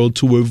the world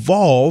to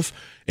evolve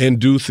and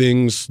do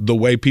things the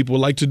way people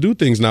like to do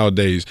things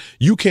nowadays.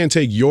 You can't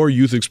take your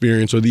youth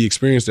experience or the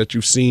experience that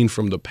you've seen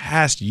from the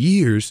past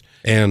years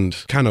and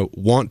kind of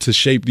want to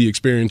shape the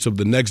experience of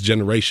the next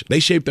generation. They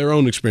shape their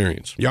own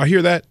experience. Y'all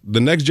hear that? The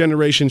next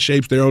generation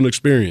shapes their own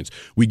experience.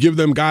 We give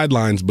them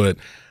guidelines, but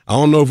I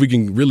don't know if we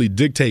can really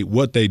dictate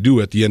what they do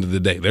at the end of the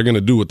day. They're going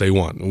to do what they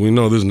want. We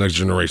know this next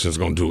generation is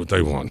going to do what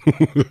they want.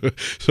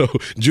 So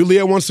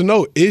Juliette wants to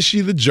know, is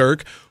she the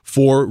jerk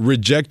for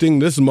rejecting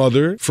this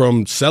mother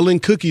from selling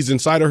cookies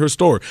inside of her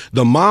store?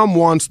 The mom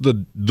wants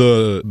the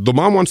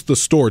mom wants the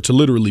store to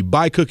literally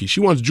buy cookies. She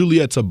wants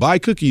Juliette to buy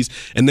cookies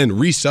and then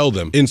resell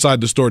them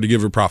inside the store to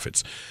give her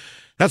profits.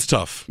 That's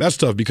tough. That's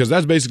tough because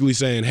that's basically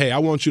saying, hey, I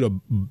want you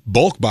to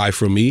bulk buy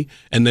from me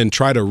and then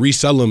try to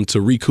resell them to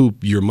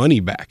recoup your money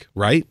back,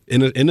 right?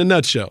 In a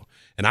nutshell.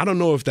 And I don't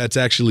know if that's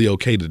actually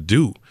okay to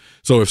do.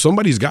 So if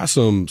somebody's got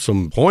some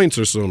points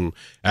or some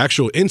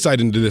actual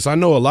insight into this, I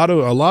know a lot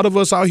of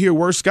us out here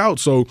were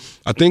Scouts, so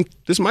I think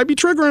this might be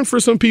triggering for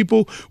some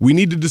people. We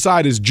need to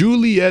decide, is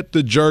Juliette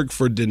the jerk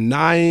for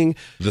denying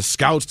the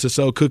Scouts to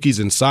sell cookies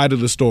inside of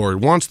the store?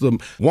 Wants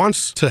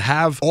to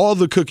have all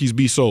the cookies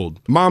be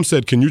sold. Mom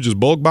said, can you just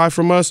bulk buy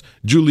from us?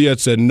 Juliette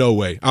said, no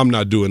way, I'm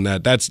not doing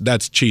that.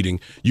 That's cheating.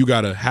 You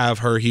got to have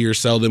her here,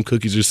 sell them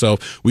cookies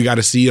yourself. We got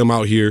to see them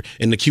out here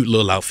in the cute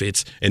little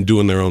outfits and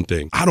doing their own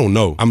thing. I don't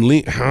know. I'm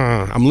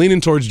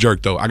leaning towards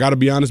jerk, though. I got to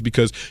be honest,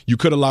 because you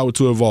could allow it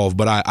to evolve,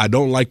 but I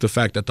don't like the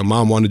fact that the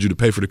mom wanted you to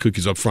pay for the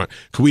cookies up front.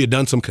 Could we have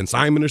done some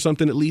consignment or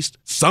something at least?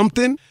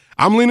 Something?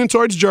 I'm leaning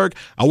towards jerk.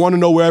 I want to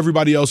know where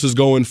everybody else is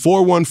going.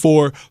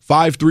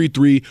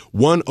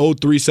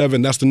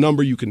 414-533-1037. That's the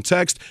number. You can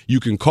text.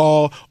 You can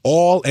call.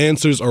 All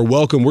answers are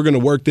welcome. We're going to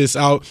work this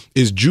out.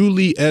 Is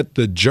Juliette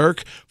the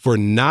jerk for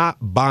not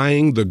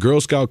buying the Girl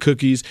Scout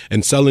cookies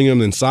and selling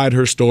them inside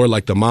her store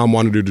like the mom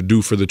wanted her to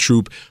do for the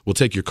troop? We'll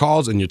take your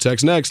calls and your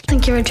text next. I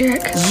think you're a jerk.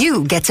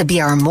 You get to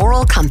be our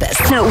moral compass.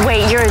 No,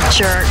 wait, you're a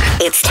jerk.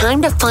 It's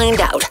time to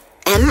find out.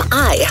 Am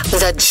I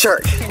the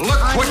jerk? Look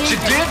what you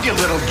did, you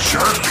little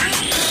jerk.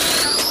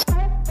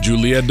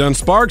 Juliette done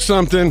sparked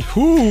something.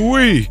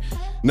 Hoo-wee.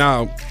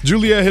 Now,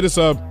 Juliette hit us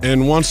up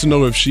and wants to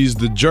know if she's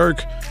the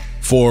jerk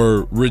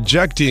for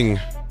rejecting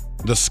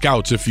the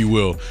Scouts, if you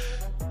will.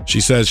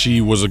 She says she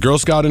was a Girl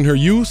Scout in her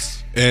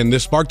youth, and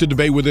this sparked a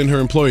debate within her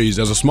employees.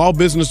 As a small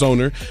business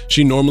owner,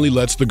 she normally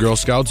lets the Girl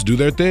Scouts do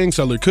their thing,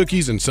 sell their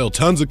cookies, and sell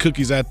tons of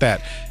cookies at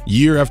that,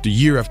 year after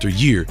year after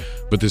year.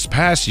 But this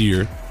past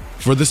year,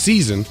 for the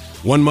season,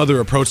 one mother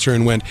approached her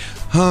and went,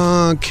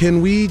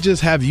 can we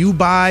just have you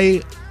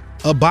buy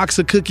a box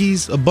of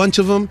cookies, a bunch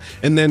of them,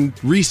 and then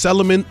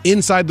resell them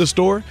inside the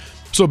store?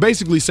 So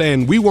basically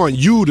saying, we want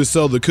you to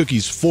sell the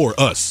cookies for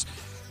us.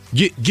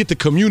 get the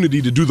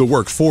community to do the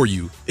work for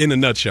you in a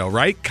nutshell,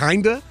 right?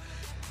 Kinda.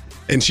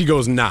 And she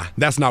goes, nah,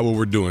 that's not what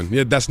we're doing.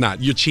 Yeah, that's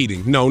not. You're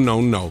cheating. No.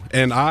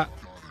 And I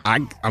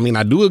mean,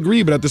 I do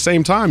agree, but at the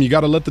same time, you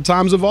got to let the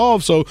times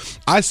evolve. So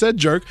I said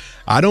jerk.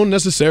 I don't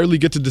necessarily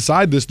get to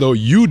decide this, though.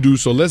 You do.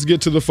 So let's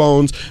get to the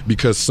phones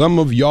because some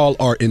of y'all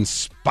are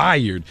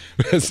inspired.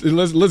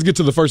 Let's get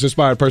to the first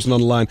inspired person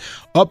on the line.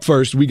 Up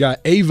first, we got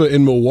Ava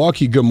in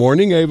Milwaukee. Good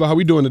morning, Ava. How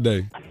we doing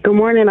today? Good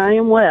morning. I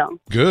am well.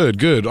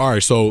 Good. All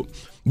right. So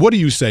what do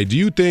you say? Do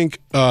you think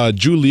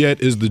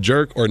Juliette is the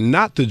jerk or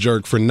not the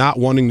jerk for not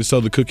wanting to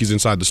sell the cookies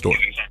inside the store?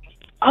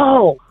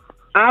 Oh,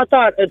 I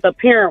thought the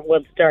parent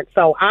was the jerk,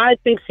 so I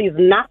think she's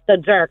not the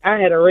jerk. I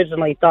had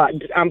originally thought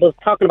I was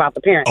talking about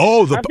the parent.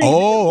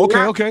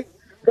 Okay.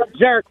 The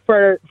jerk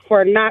for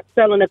not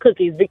selling the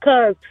cookies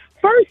because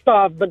first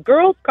off, the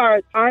Girl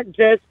Scouts aren't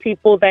just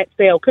people that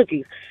sell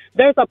cookies.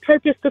 There's a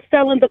purpose to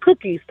selling the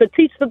cookies, to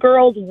teach the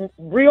girls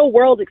real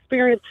world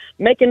experience,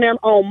 making their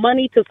own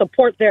money to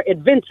support their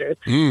adventures.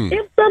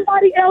 If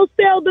somebody else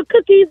sells the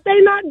cookies,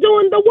 they're not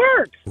doing the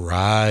work.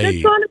 Right.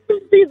 They're trying to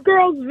teach these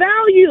girls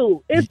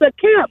value. It's a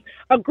camp,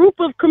 a group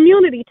of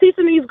community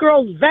teaching these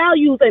girls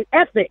values and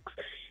ethics.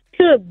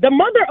 To the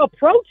mother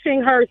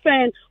approaching her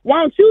saying,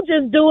 why don't you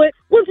just do it,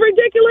 was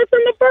ridiculous in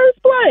the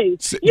first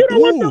place. You don't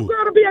want your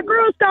girl to be a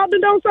Girl Scout,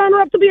 then don't sign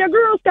her up to be a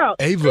Girl Scout.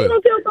 Ava. You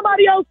don't tell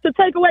somebody else to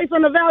take away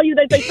from the value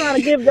that they're trying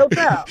to give your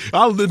child.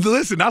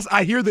 Listen,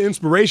 I hear the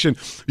inspiration.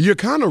 You're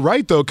kind of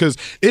right, though, because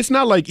it's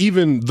not like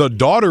even the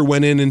daughter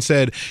went in and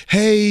said,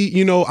 hey,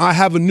 I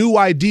have a new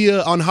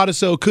idea on how to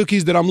sell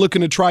cookies that I'm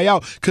looking to try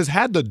out. Because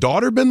had the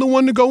daughter been the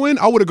one to go in,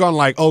 I would have gone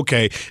like,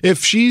 okay,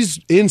 if she's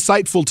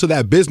insightful to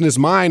that business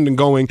mind and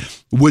going,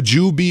 would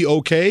you be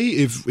okay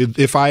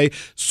if I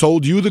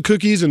sold you the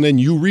cookies and then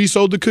you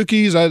resold the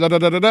cookies?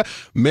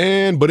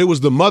 Man, but it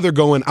was the mother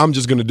going, I'm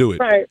just going to do it.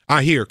 Right.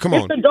 I hear. Come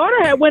on. If the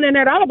daughter had went in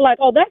there, I'd be like,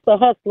 oh, that's a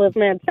hustler's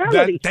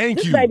mentality. Thank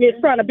you. This baby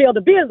is trying to build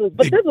a business.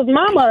 But this is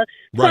mama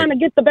trying to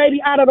get the baby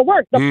out of the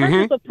work. The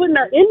purpose of putting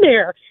her in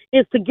there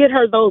is to get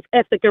her those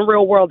ethic and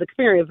real world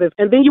experiences.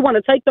 And then you want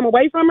to take them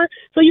away from her.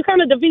 So you kind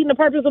of defeating the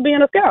purpose of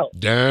being a scout.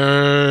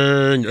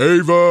 Dang.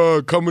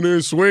 Ava coming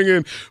in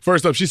swinging.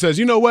 First up, she says,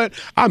 you know what?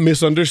 I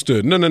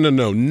misunderstood. No.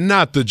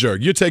 Not the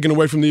jerk. You're taking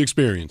away from the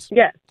experience.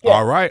 Yes.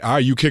 All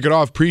right. You kick it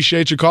off.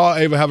 Appreciate your call.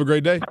 Ava, have a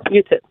great day.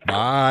 You too.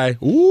 Bye.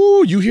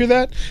 Ooh, you hear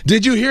that?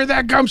 Did you hear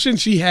that, Gumption?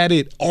 She had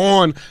it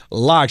on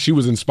lock. She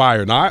was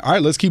inspired. All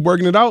right, let's keep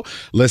working it out.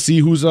 Let's see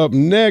who's up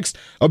next.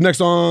 Up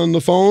next on the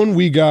phone,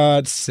 we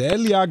got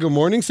Celia. Good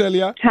morning,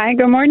 Celia. Hi,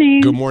 good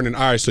morning. Good morning.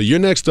 All right, so you're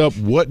next up.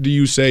 What do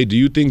you say? Do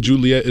you think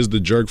Juliette is the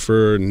jerk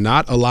for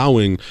not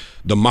allowing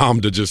the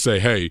mom to just say,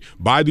 hey,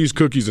 buy these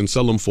cookies and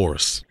sell them for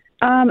us?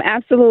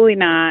 Absolutely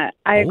not.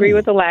 I agree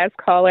with the last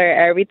caller,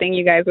 everything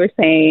you guys were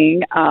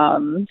saying.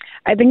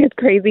 I think it's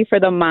crazy for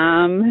the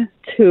mom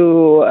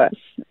to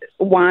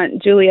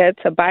want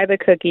Juliette to buy the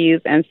cookies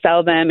and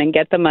sell them and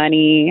get the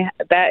money.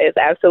 That is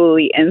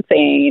absolutely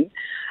insane.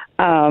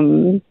 I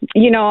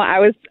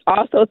was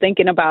also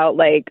thinking about,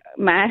 I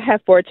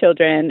have 4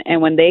 children,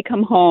 and when they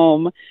come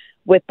home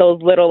with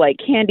those little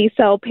candy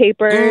cell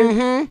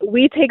papers,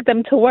 we take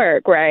them to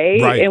work,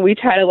 right? And we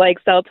try to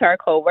sell to our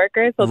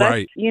coworkers. So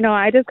that's,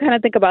 I just kind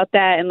of think about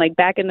that. And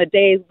back in the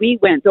days, we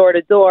went door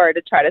to door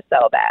to try to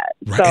sell that.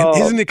 Right. So,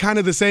 and isn't it kind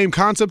of the same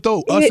concept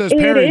though? Us as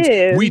parents,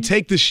 we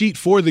take the sheet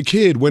for the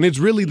kid when it's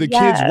really the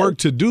kid's work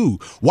to do.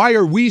 Why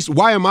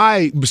am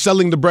I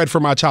selling the bread for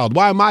my child?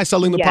 Why am I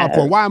selling the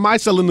popcorn? Why am I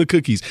selling the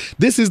cookies?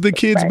 This is the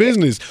kid's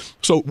business.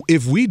 So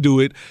if we do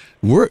it,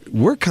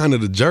 we're kind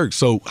of the jerk.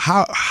 So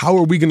how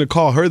are we going to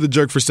call her the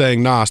jerk for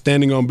saying, nah,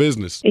 standing on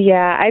business?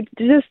 Yeah, I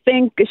just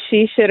think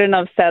she shouldn't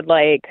have said,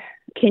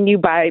 can you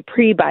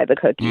pre-buy the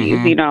cookies,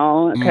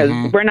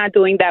 because we're not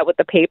doing that with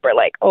the paper.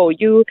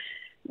 You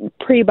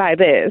pre-buy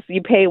this.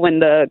 You pay when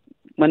the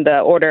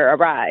order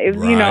arrives,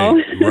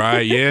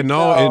 Right, yeah,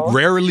 no, and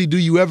rarely do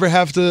you ever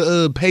have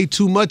to pay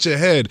too much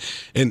ahead.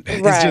 And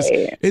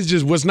it's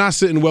just what's not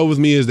sitting well with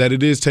me is that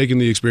it is taking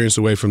the experience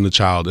away from the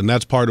child. And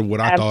that's part of what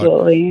I thought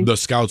the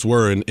scouts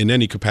were in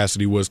any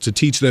capacity, was to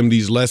teach them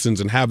these lessons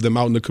and have them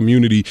out in the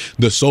community,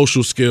 the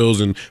social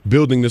skills and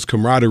building this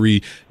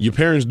camaraderie. Your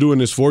parents doing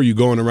this for you,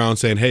 going around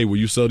saying, hey, will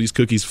you sell these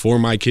cookies for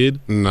my kid?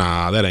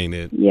 Nah, that ain't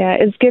it. Yeah,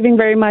 it's giving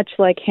very much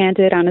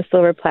handed on a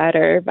silver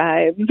platter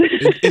vibes.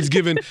 It's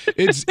giving...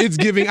 It's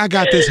giving, I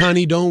got this,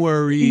 honey, don't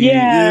worry.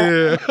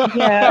 Yeah.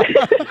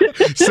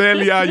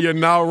 Celia, you're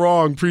not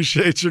wrong.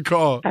 Appreciate your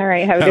call. All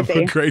right, have a good day.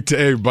 Have a great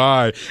day.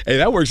 Bye. Hey,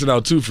 that works it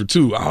out 2 for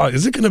 2. Oh,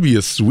 is it going to be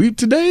a sweep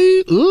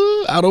today?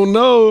 I don't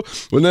know.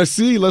 Well, let's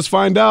see. Let's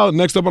find out.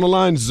 Next up on the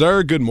line,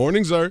 Zer. Good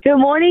morning, Zer. Good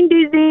morning,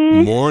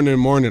 Dizzy.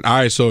 Morning. All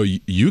right, so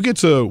you get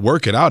to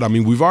work it out. I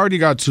mean, we've already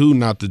got 2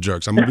 not the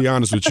jerks. I'm going to be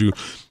honest with you.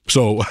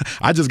 So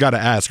I just got to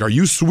ask, are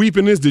you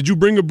sweeping this? Did you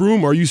bring a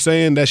broom? Or are you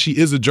saying that she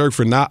is a jerk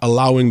for not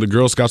allowing the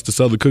Girl Scouts to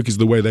sell the cookies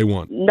the way they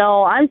want?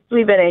 No, I'm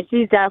sweeping it.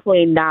 She's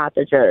definitely not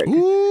the jerk.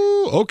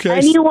 Ooh, okay.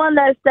 Anyone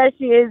that says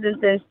she is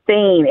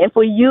insane. And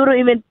for you to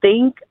even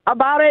think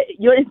about it,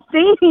 you're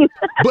insane.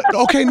 But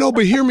okay, no,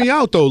 but hear me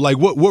out though. Like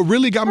what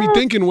really got me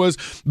thinking was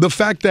the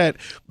fact that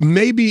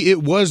maybe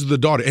it was the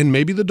daughter, and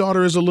maybe the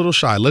daughter is a little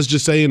shy. Let's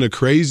just say in a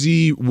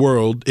crazy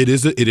world, it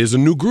is a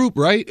new group,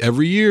 right?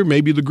 Every year,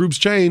 maybe the groups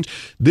change.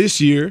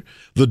 This year,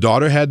 the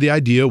daughter had the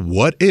idea,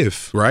 what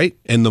if, right?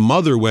 And the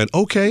mother went,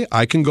 okay,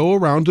 I can go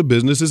around to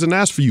businesses and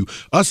ask for you.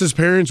 Us as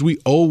parents, we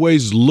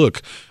always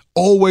look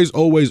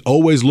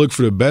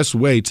for the best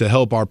way to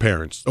help our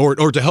parents or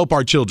to help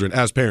our children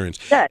as parents.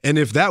 Yes. And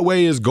if that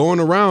way is going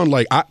around,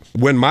 like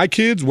when our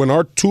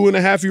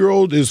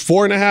 2.5-year-old is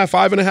 4.5,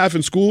 5.5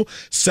 in school,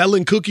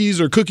 selling cookies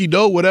or cookie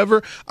dough,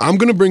 whatever, I'm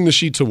going to bring the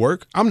sheet to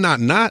work. I'm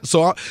not.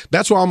 So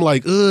that's why I'm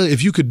like,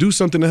 if you could do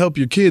something to help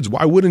your kids,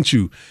 why wouldn't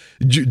you?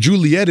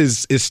 Juliette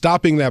is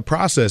stopping that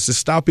process, is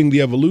stopping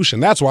the evolution.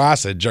 That's why I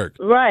said jerk.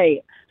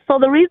 Right. So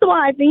the reason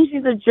why I think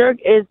she's a jerk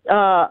is,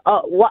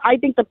 I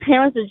think the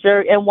parents are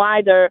jerk, and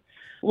why the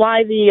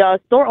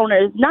store owner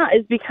is not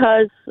is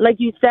because, like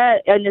you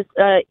said, and it's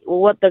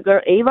what the girl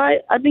Ava,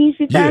 I think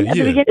she said at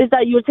the beginning, is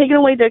that you're taking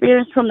away the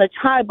experience from the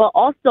child, but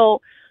also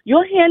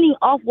you're handing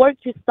off work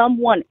to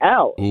someone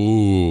else.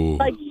 Ooh.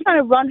 Like, you're trying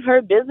to run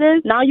her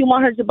business. Now you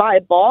want her to buy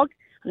a bulk.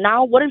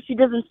 Now, what if she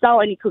doesn't sell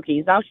any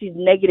cookies? Now she's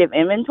negative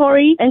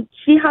inventory, and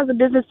she has a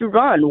business to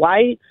run.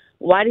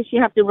 Why does she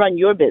have to run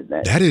your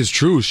business? That is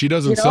true. She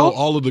doesn't sell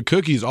all of the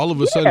cookies. All of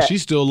a sudden, she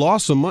still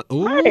lost some money.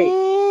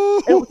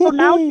 Right. So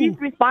now she's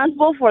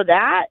responsible for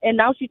that, and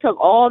now she took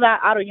all that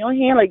out of your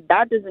hand. Like,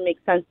 that doesn't make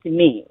sense to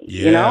me.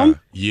 Yeah. You know?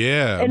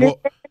 Yeah.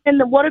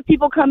 And what if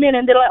people come in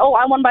and they're like, oh,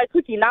 I want to buy a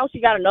cookie. Now she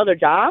got another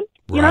job,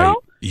 you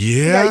know?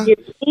 Yeah.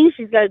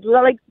 She's got to do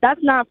that. Like,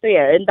 that's not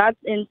fair, and that's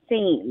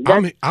insane.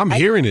 I'm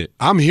hearing it.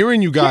 I'm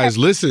hearing you guys.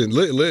 Yeah.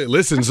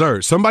 Listen,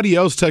 sir. Somebody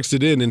else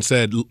texted in and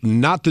said,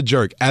 not the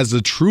jerk. As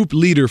a troop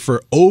leader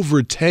for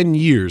over 10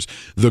 years,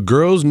 the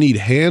girls need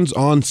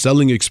hands-on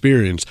selling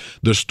experience.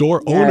 The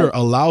store owner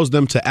allows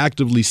them to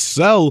actively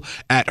sell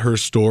at her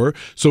store.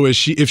 So if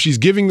she's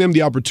giving them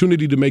the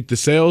opportunity to make the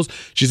sales,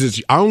 she says,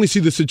 I only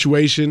see the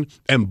situation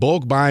and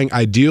bulk buying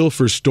ideal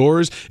for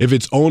stores if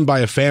it's owned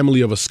by a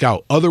family of a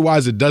scout.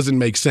 Otherwise, it doesn't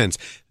make sense.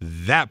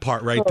 That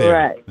part right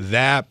there.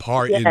 That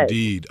part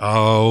indeed.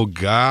 Oh,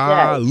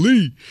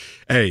 golly.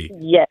 Hey.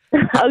 Yes,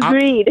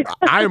 agreed.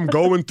 I am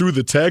going through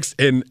the text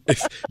and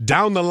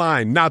down the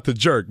line, not the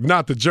jerk,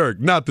 not the jerk,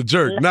 not the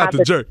jerk, not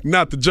the jerk,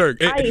 not the jerk.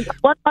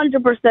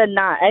 100%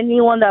 not.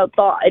 Anyone that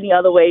thought any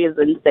other way is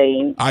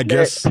insane. I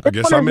guess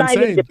I'm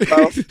insane.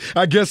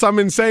 I guess I'm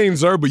insane,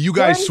 sir, but you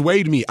guys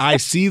swayed me. I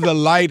see the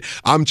light.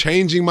 I'm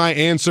changing my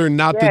answer,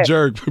 not the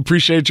jerk.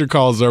 Appreciate your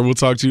call, sir. We'll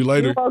talk to you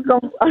later. You're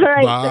welcome. All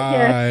right.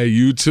 Bye.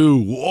 You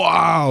too.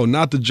 Wow,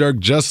 not the jerk,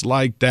 just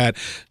like that.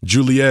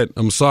 Juliette,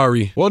 I'm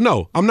sorry. Well,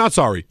 no, I'm not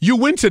sorry. You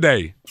win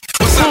today.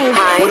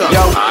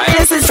 Hi.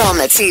 This is on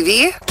the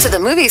TV, to the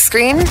movie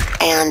screen,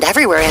 and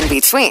everywhere in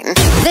between.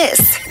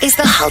 This is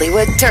the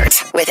Hollywood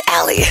Dirt with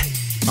Allie.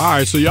 All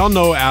right, so y'all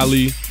know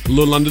Allie, a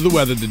little under the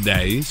weather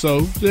today,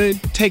 so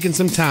taking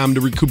some time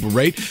to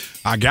recuperate.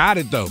 I got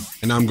it, though,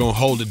 and I'm going to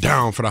hold it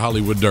down for the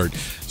Hollywood Dirt.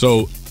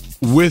 So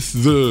with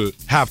the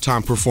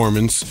halftime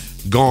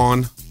performance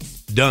gone,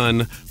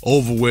 done,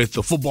 over with,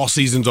 the football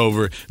season's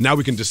over, now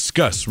we can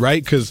discuss,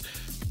 right? Because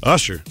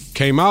Usher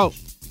came out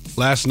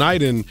last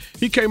night, and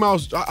he came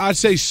out, I'd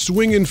say,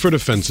 swinging for the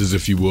fences,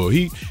 if you will.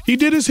 He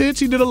did his hits.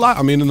 He did a lot.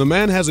 I mean, and the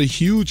man has a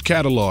huge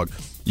catalog.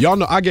 Y'all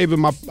know I gave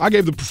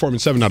the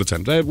performance 7 out of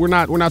 10. We're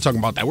not talking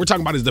about that. We're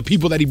talking about the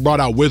people that he brought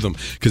out with him,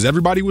 because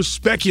everybody was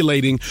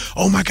speculating.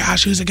 Oh my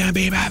gosh, who's it gonna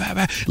be? Blah, blah,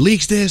 blah.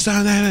 Leaks this,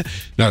 that.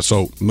 Now,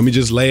 so let me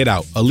just lay it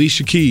out.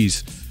 Alicia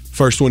Keys,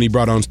 first one he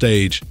brought on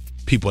stage.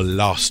 People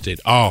lost it.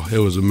 Oh, it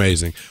was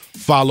amazing.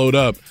 Followed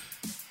up,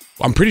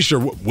 I'm pretty sure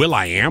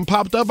Will.i.am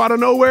popped up out of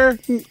nowhere.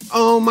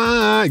 Oh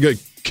my,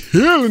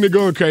 killing it,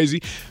 going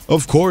crazy.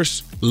 Of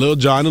course, Lil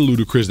Jon and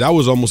Ludacris. That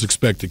was almost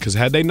expected, because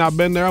had they not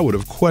been there, I would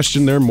have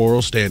questioned their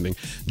moral standing.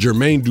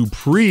 Jermaine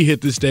Dupri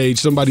hit the stage,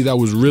 somebody that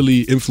was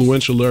really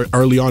influential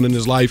early on in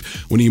his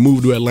life when he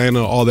moved to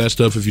Atlanta, all that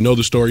stuff. If you know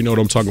the story, you know what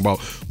I'm talking about.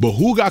 But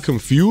who got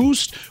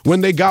confused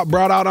when they got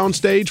brought out on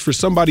stage for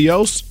somebody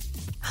else?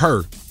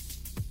 Her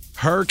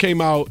came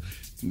out,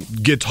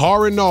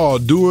 guitar and all,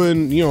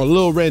 doing, a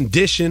little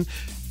rendition,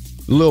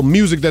 a little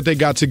music that they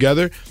got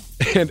together.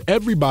 And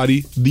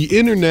everybody, the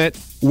internet,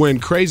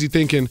 went crazy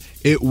thinking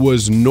it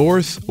was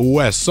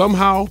Northwest.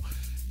 Somehow,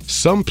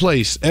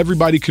 someplace,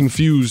 everybody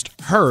confused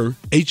her,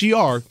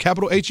 H-E-R,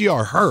 capital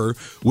H-E-R, her,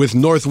 with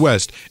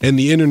Northwest. And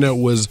the internet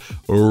was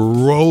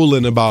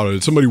rolling about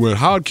it. Somebody went,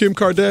 how'd Kim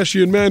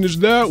Kardashian manage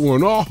that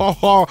one? Oh, ha,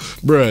 ha.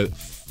 Bruh,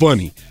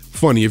 funny.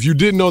 If you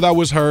didn't know that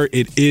was her,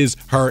 it is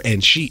her,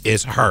 and she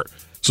is her.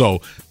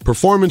 So,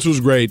 performance was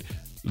great.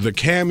 The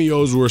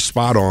cameos were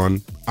spot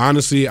on.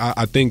 Honestly,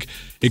 I think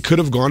it could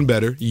have gone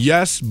better.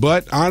 Yes,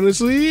 but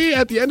honestly,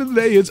 at the end of the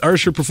day, it's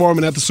Usher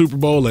performing at the Super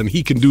Bowl, and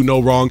he can do no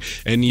wrong.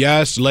 And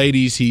yes,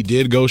 ladies, he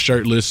did go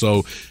shirtless,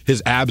 so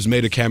his abs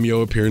made a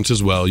cameo appearance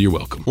as well. You're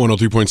welcome.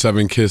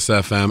 103.7 Kiss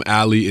FM,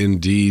 Ali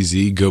and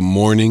DZ. Good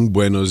morning.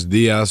 Buenos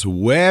dias.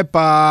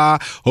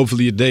 Wepa.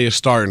 Hopefully your day is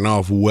starting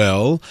off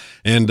well.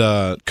 And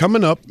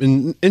coming up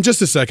in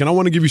just a second, I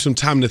want to give you some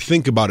time to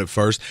think about it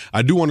first.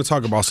 I do want to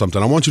talk about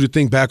something. I want you to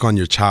think back on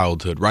your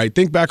childhood, right?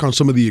 Think back on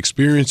some of the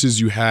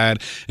experiences you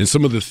had and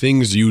some of the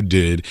things you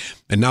did.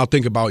 And now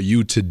think about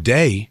you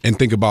today and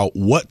think about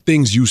what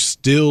things you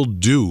still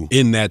do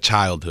in that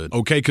childhood.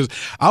 Okay, because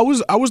I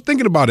was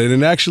thinking about it,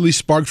 and it actually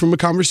sparked from a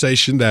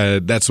conversation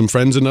that some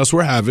friends and us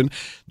were having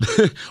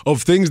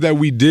of things that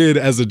we did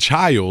as a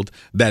child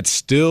that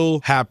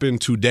still happen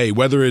today.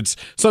 Whether it's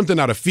something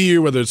out of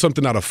fear, whether it's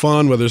something out of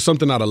fun, whether it's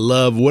something out of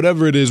love,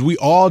 whatever it is, we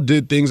all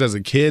did things as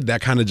a kid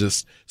that kind of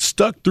just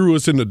stuck through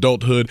us in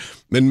adulthood.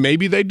 And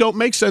maybe they don't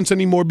make sense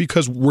anymore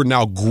because we're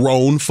now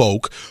grown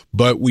folk,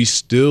 but we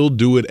still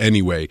do it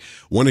anyway.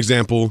 One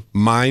example,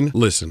 mine,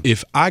 listen,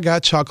 if I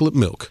got chocolate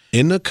milk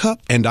in a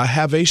cup and I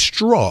have a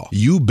straw,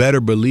 you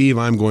better believe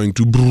I'm going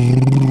to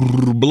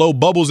blow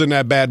bubbles in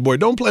that bad boy.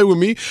 Don't play with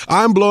me.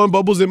 I'm blowing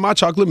bubbles in my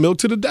chocolate milk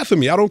to the death of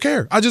me. I don't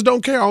care. I just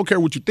don't care. I don't care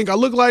what you think I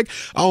look like.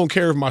 I don't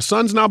care if my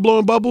son's not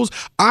blowing bubbles.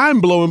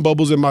 I'm blowing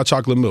bubbles in my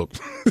chocolate milk.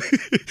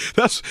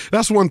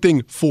 That's one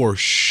thing for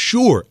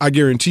sure. I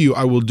guarantee you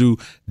I will do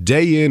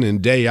day in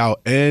and day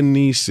out.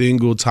 Any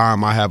single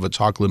time I have a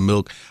chocolate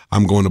milk,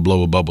 I'm going to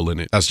blow a bubble in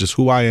it. That's just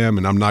who I am,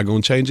 and I'm not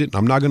going to change it.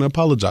 I'm not going to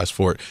apologize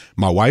for it.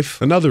 My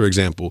wife, another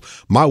example.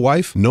 My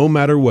wife, no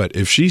matter what,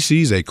 if she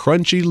sees a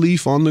crunchy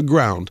leaf on the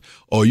ground,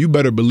 oh, you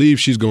better believe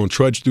she's going to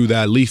trudge through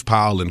that leaf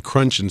pile and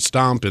crunch and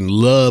stomp and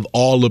love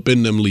all up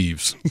in them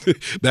leaves.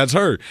 That's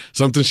her.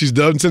 Something she's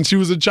done since she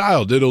was a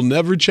child. It'll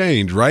never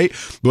change, right?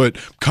 But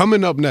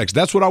coming up next,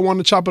 that's what I want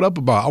to chop it up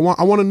about.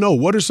 I want to know,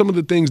 what are some of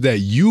the things that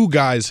you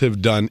guys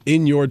have done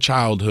in your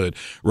childhood,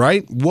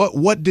 right?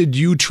 What did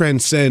you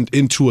transcend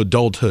into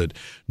adulthood?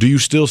 Do you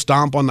still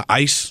stomp on the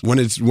ice when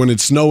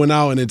it's snowing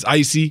out and it's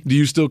icy? Do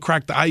you still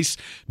crack the ice?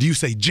 Do you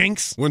say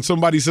jinx when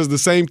somebody says the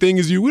same thing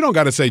as you? We don't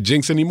got to say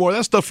jinx anymore.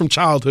 That's stuff from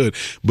childhood.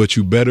 But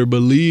you better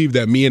believe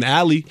that me and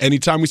Allie,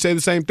 anytime we say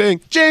the same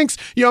thing, jinx,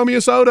 you owe me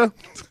a soda.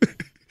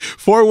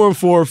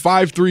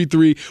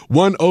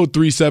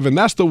 414-533-1037.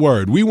 That's the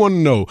word. We want to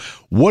know,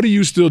 what do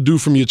you still do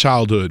from your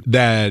childhood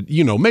that,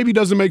 maybe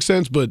doesn't make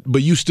sense, but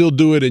you still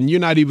do it and you're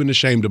not even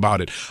ashamed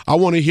about it? I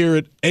want to hear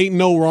it. Ain't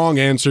no wrong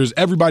answers.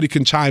 Everybody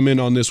can chime in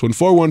on this one.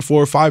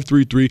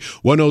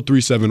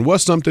 414-533-1037.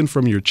 What's something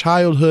from your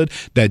childhood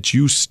that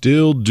you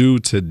still do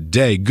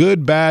today?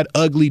 Good, bad,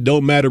 ugly,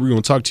 don't matter. We're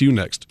going to talk to you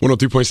next.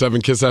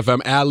 103.7 Kiss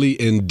FM, Ali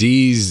and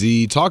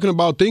DZ, talking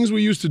about things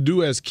we used to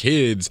do as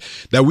kids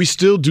that we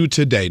still do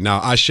today.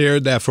 Now, I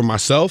shared that for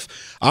myself.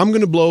 I'm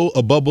going to blow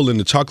a bubble in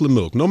the chocolate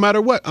milk. No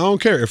matter what, I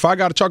don't care. If I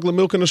got a chocolate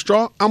milk in a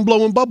straw, I'm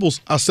blowing bubbles.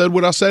 I said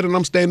what I said, and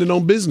I'm standing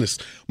on business.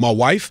 My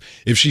wife,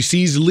 if she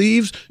sees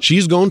leaves,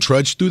 she's going to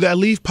trudge through that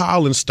leaf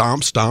pile and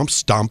stomp, stomp,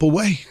 stomp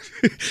away.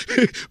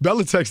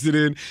 Bella texted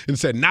in and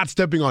said, not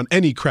stepping on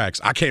any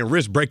cracks. I can't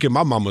risk breaking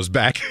my mama's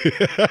back.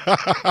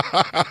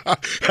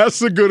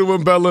 That's a good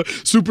one, Bella.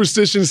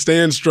 Superstition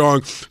stands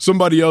strong.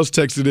 Somebody else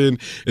texted in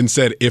and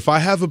said, if I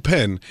have a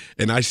pen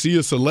and I see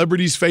a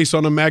celebrity's face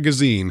on a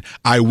magazine,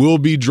 I will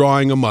be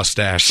drawing a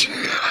mustache.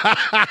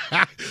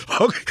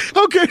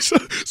 Okay,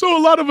 so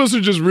a lot of us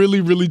are just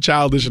really, really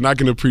childish, and I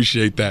can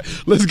appreciate that.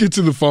 Let's get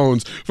to the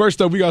phones.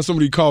 First up, we got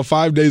somebody called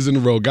 5 days in a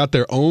row, got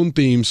their own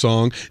theme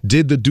song,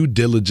 did the due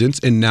diligence,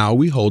 and now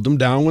we hold them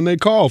down when they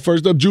call.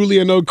 First up, Julie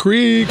in Oak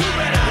Creek.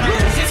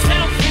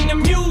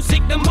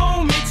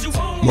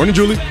 Morning,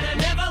 Julie.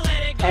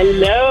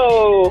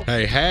 Hello.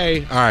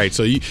 Hey. All right,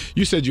 so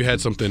you said you had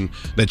something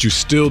that you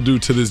still do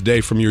to this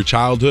day from your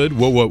childhood.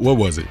 What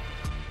was it?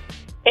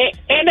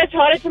 And I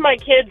taught it to my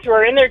kids who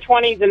are in their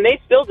 20s, and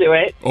they still do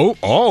it.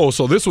 Oh,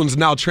 so this one's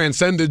now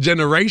transcended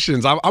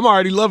generations. I'm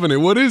already loving it.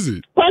 What is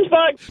it? Punch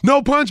bags.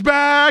 No punch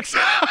bags.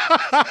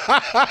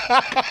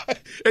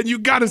 And you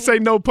got to say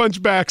no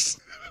punch bags.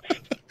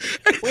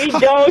 We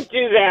don't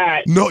do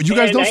that. No, you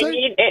guys don't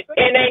say?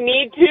 And I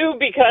need to,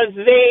 because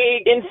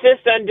they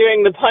insist on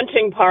doing the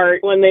punching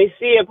part when they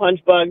see a punch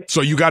bug.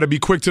 So you got to be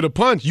quick to the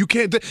punch. You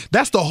can't.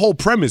 That's the whole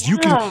premise. You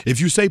can, if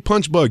you say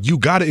punch bug, you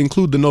got to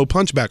include the no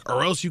punch back,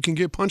 or else you can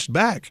get punched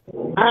back.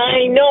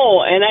 I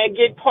know, and I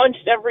get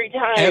punched every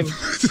time.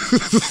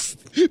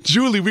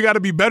 Julie, we got to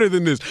be better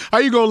than this. How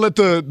you going to let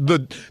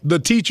the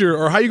teacher,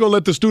 or how you going to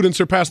let the student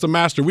surpass the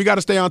master? We got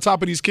to stay on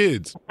top of these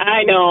kids.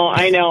 I know.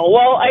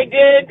 Well, I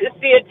did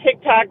see a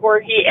TikTok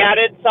where he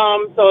added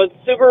some, so it's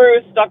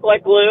Subaru stuck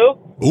like glue.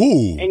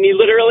 Ooh. And you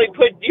literally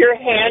put your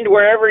hand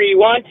wherever you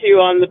want to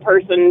on the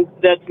person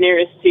that's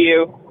nearest to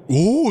you.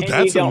 Ooh,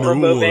 that's a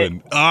new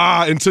one.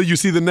 Until you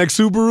see the next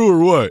Subaru, or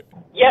what?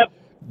 Yep.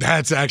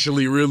 That's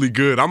actually really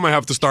good. I'm going to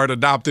have to start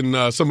adopting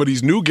some of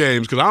these new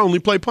games because I only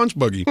play Punch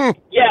Buggy.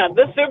 Yeah,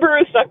 the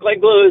Subaru Stuck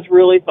Like Glue is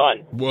really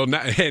fun. Well,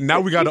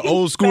 now we got an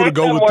old school to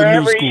go with the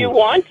new wherever school. you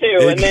want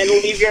to, and then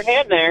leave your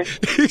hand there.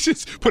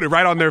 Just put it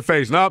right on their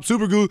face. Nope,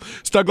 super glue,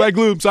 stuck like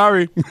glue.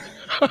 Sorry.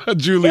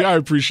 Julie, I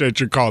appreciate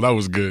your call. That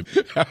was good.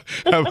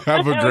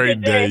 Have a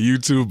great day. You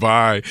too.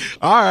 Bye.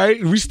 All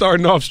right, we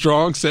starting off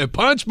strong. Said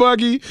Punch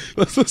Buggy.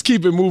 Let's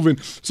keep it moving.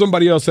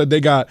 Somebody else said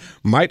they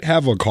might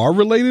have a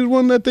car-related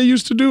one that they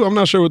used to do. I'm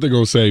not sure what they're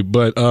going to say,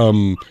 but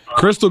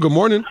Crystal, good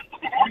morning.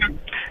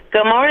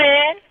 Good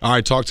morning. All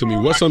right, talk to me.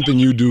 What's something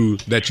you do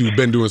that you've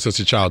been doing since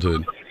your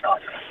childhood?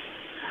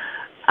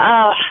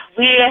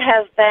 We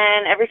have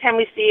been, every time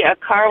we see a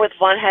car with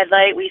one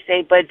headlight, we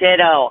say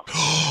 "Badiddle."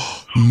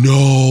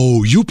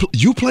 No, you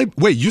play.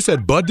 Wait, you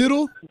said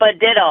Badiddle?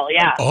 Badiddle,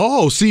 yeah.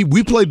 Oh, see,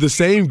 we played the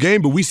same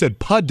game, but we said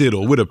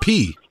Padiddle with a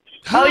P.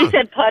 Oh, you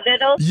said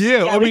Padiddle?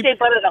 Yeah, I we mean, say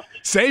Badiddle.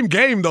 Same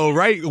game though,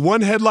 right?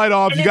 One headlight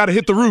off, you got to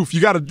hit the roof.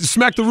 You got to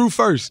smack the roof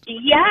first.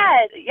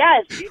 Yes,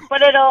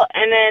 Badiddle,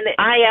 and then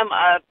I am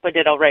a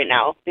Badiddle right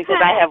now because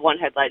I have one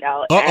headlight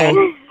out.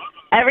 Uh-oh.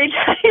 Every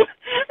time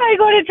I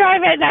go to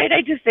drive at night,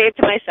 I just say it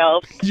to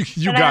myself.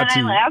 You got to.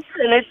 I laugh,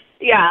 and it's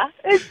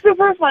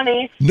super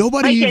funny.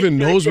 Nobody even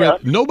knows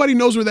nobody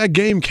knows where that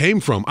game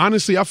came from.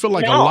 Honestly, I feel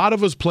like a lot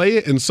of us play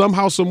it, and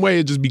somehow, some way,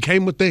 it just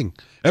became a thing.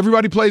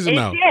 Everybody plays it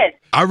now. Did.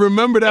 I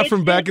remember that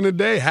from back in the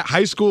day.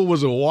 High school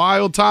was a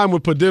wild time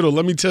with Padiddle.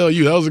 Let me tell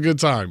you, that was a good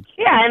time.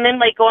 Yeah, and then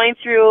like going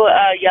through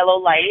a yellow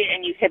light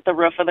and you hit the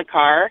roof of the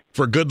car.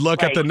 For good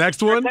luck at the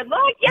next one? Good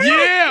luck,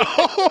 yeah.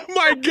 Oh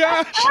my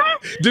gosh.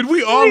 Did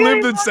we all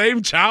live the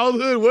same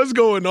childhood? What's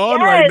going on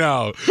right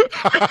now?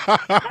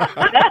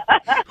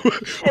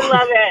 I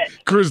love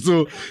it.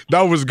 Crystal,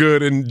 that was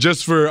good. And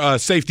just for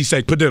safety's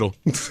sake, Padiddle.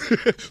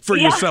 For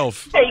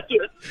yourself. Thank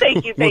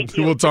you.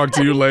 We'll talk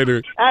to you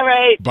later. All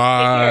right.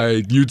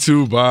 Bye. You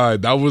too. Bye.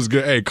 That was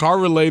good. Hey, car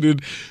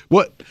related.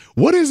 What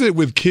is it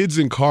with kids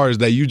and cars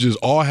that you just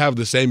all have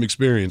the same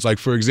experience? Like,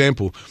 for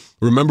example,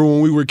 remember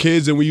when we were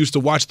kids and we used to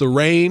watch the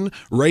rain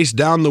race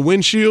down the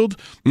windshield?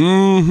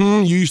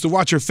 You used to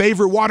watch your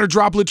favorite water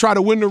droplet try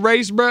to win the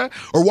race, bruh?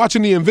 Or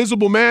watching the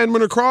Invisible Man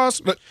run across?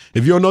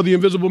 If you don't know the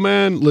Invisible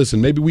Man,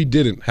 listen, maybe we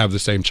didn't have the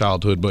same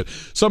childhood, but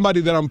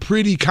somebody that I'm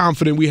pretty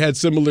confident we had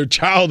similar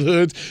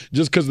childhoods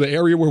just because the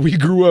area where we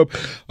grew up.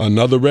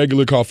 Another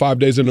regular called 5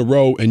 Days in a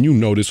Row, and you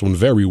know this one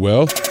very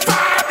well.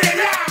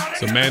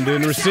 It's Amanda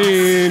and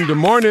Racine. Good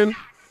morning.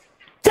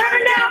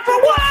 Turn down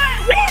for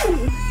what?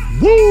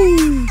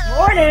 Woo!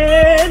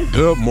 Morning.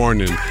 Good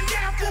morning.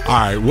 All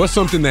right, what's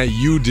something that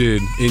you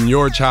did in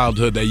your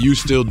childhood that you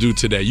still do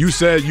today? You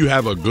said you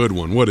have a good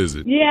one. What is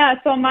it? Yeah,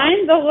 so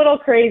mine's a little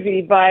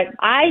crazy, but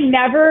I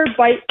never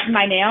bite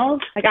my nails.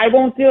 Like, I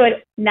won't do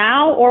it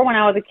now or when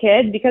I was a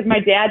kid because my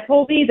dad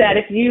told me that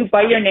if you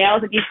bite your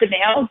nails and eat the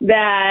nails,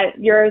 that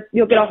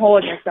you'll get a hole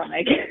in your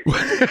stomach.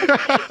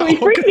 So he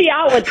freaked me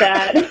out with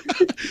that.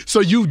 So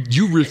you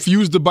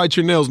refuse to bite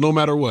your nails no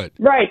matter what?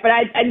 Right, but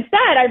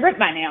instead I rip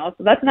my nails,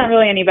 so that's not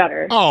really any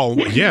better. Oh,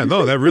 yeah,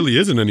 no, that really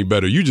isn't any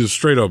better. You just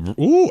straight up,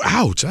 ooh,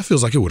 ouch, that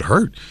feels like it would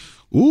hurt.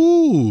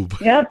 Ooh.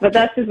 Yeah, but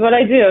that's just what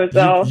I do.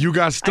 So you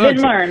got stuck. I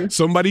didn't learn.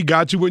 Somebody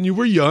got you when you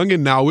were young,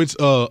 and now it's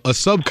a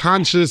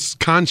conscious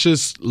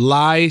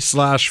lie /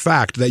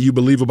 fact that you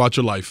believe about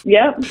your life.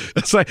 Yep.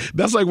 That's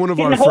like one of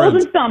our holes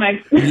friends. in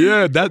stomachs.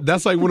 Yeah,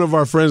 that's like one of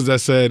our friends that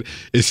said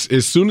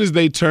as soon as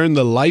they turn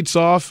the lights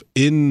off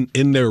in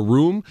their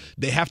room,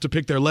 they have to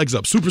pick their legs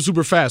up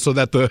super fast so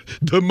that the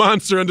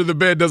monster under the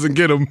bed doesn't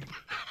get them.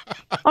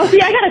 Oh, see,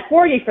 I got a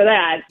corgi for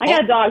that. I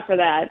got a dog for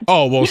that.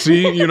 Oh, well,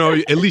 see,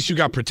 at least you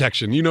got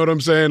protection. You know what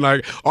I'm saying?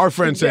 Like, our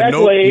friend said,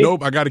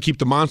 nope, I got to keep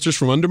the monsters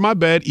from under my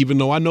bed, even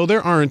though I know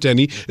there aren't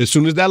any. As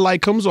soon as that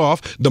light comes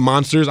off, the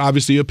monsters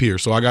obviously appear.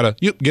 So I got to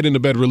get into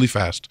bed really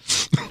fast.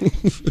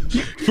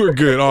 We're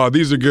good. Oh,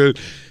 these are good.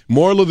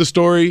 Moral of the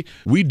story,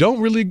 we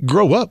don't really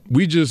grow up.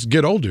 We just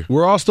get older.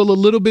 We're all still a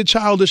little bit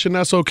childish, and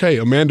that's okay.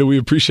 Amanda, we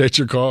appreciate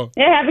your call.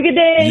 Yeah, have a good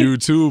day. You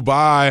too.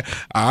 Bye.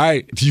 All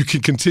right. You can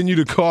continue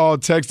to call,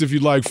 text if you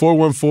like,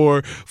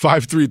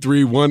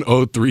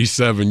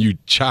 414-533-1037. You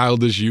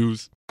childish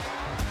youths.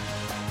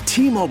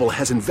 T-Mobile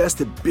has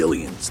invested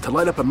billions to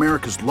light up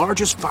America's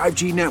largest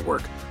 5G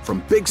network,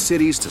 from big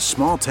cities to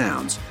small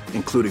towns,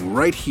 including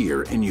right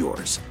here in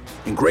yours.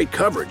 And great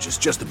coverage is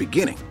just the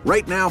beginning.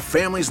 Right now,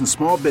 families and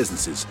small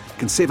businesses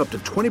can save up to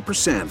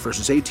 20%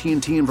 versus AT&T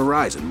and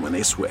Verizon when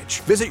they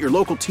switch. Visit your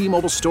local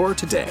T-Mobile store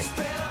today.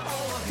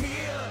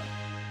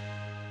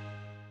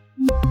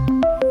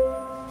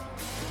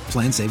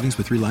 Plan savings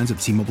with 3 lines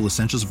of T-Mobile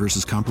Essentials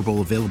versus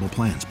comparable available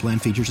plans. Plan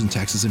features and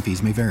taxes and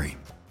fees may vary.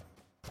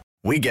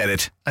 We get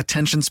it.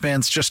 Attention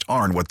spans just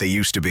aren't what they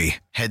used to be.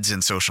 Heads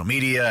in social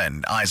media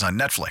and eyes on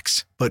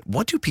Netflix. But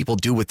what do people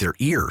do with their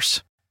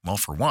ears? Well,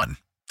 for one,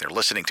 they're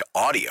listening to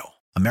audio.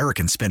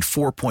 Americans spend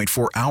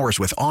 4.4 hours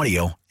with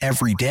audio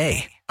every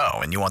day. Oh,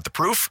 and you want the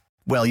proof?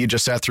 Well, you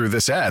just sat through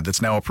this ad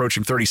that's now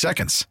approaching 30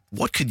 seconds.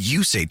 What could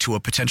you say to a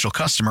potential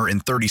customer in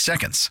 30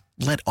 seconds?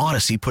 Let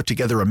Odyssey put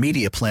together a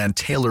media plan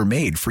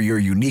tailor-made for your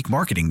unique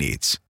marketing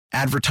needs.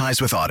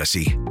 Advertise with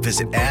Odyssey.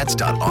 Visit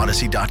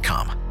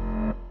ads.odyssey.com.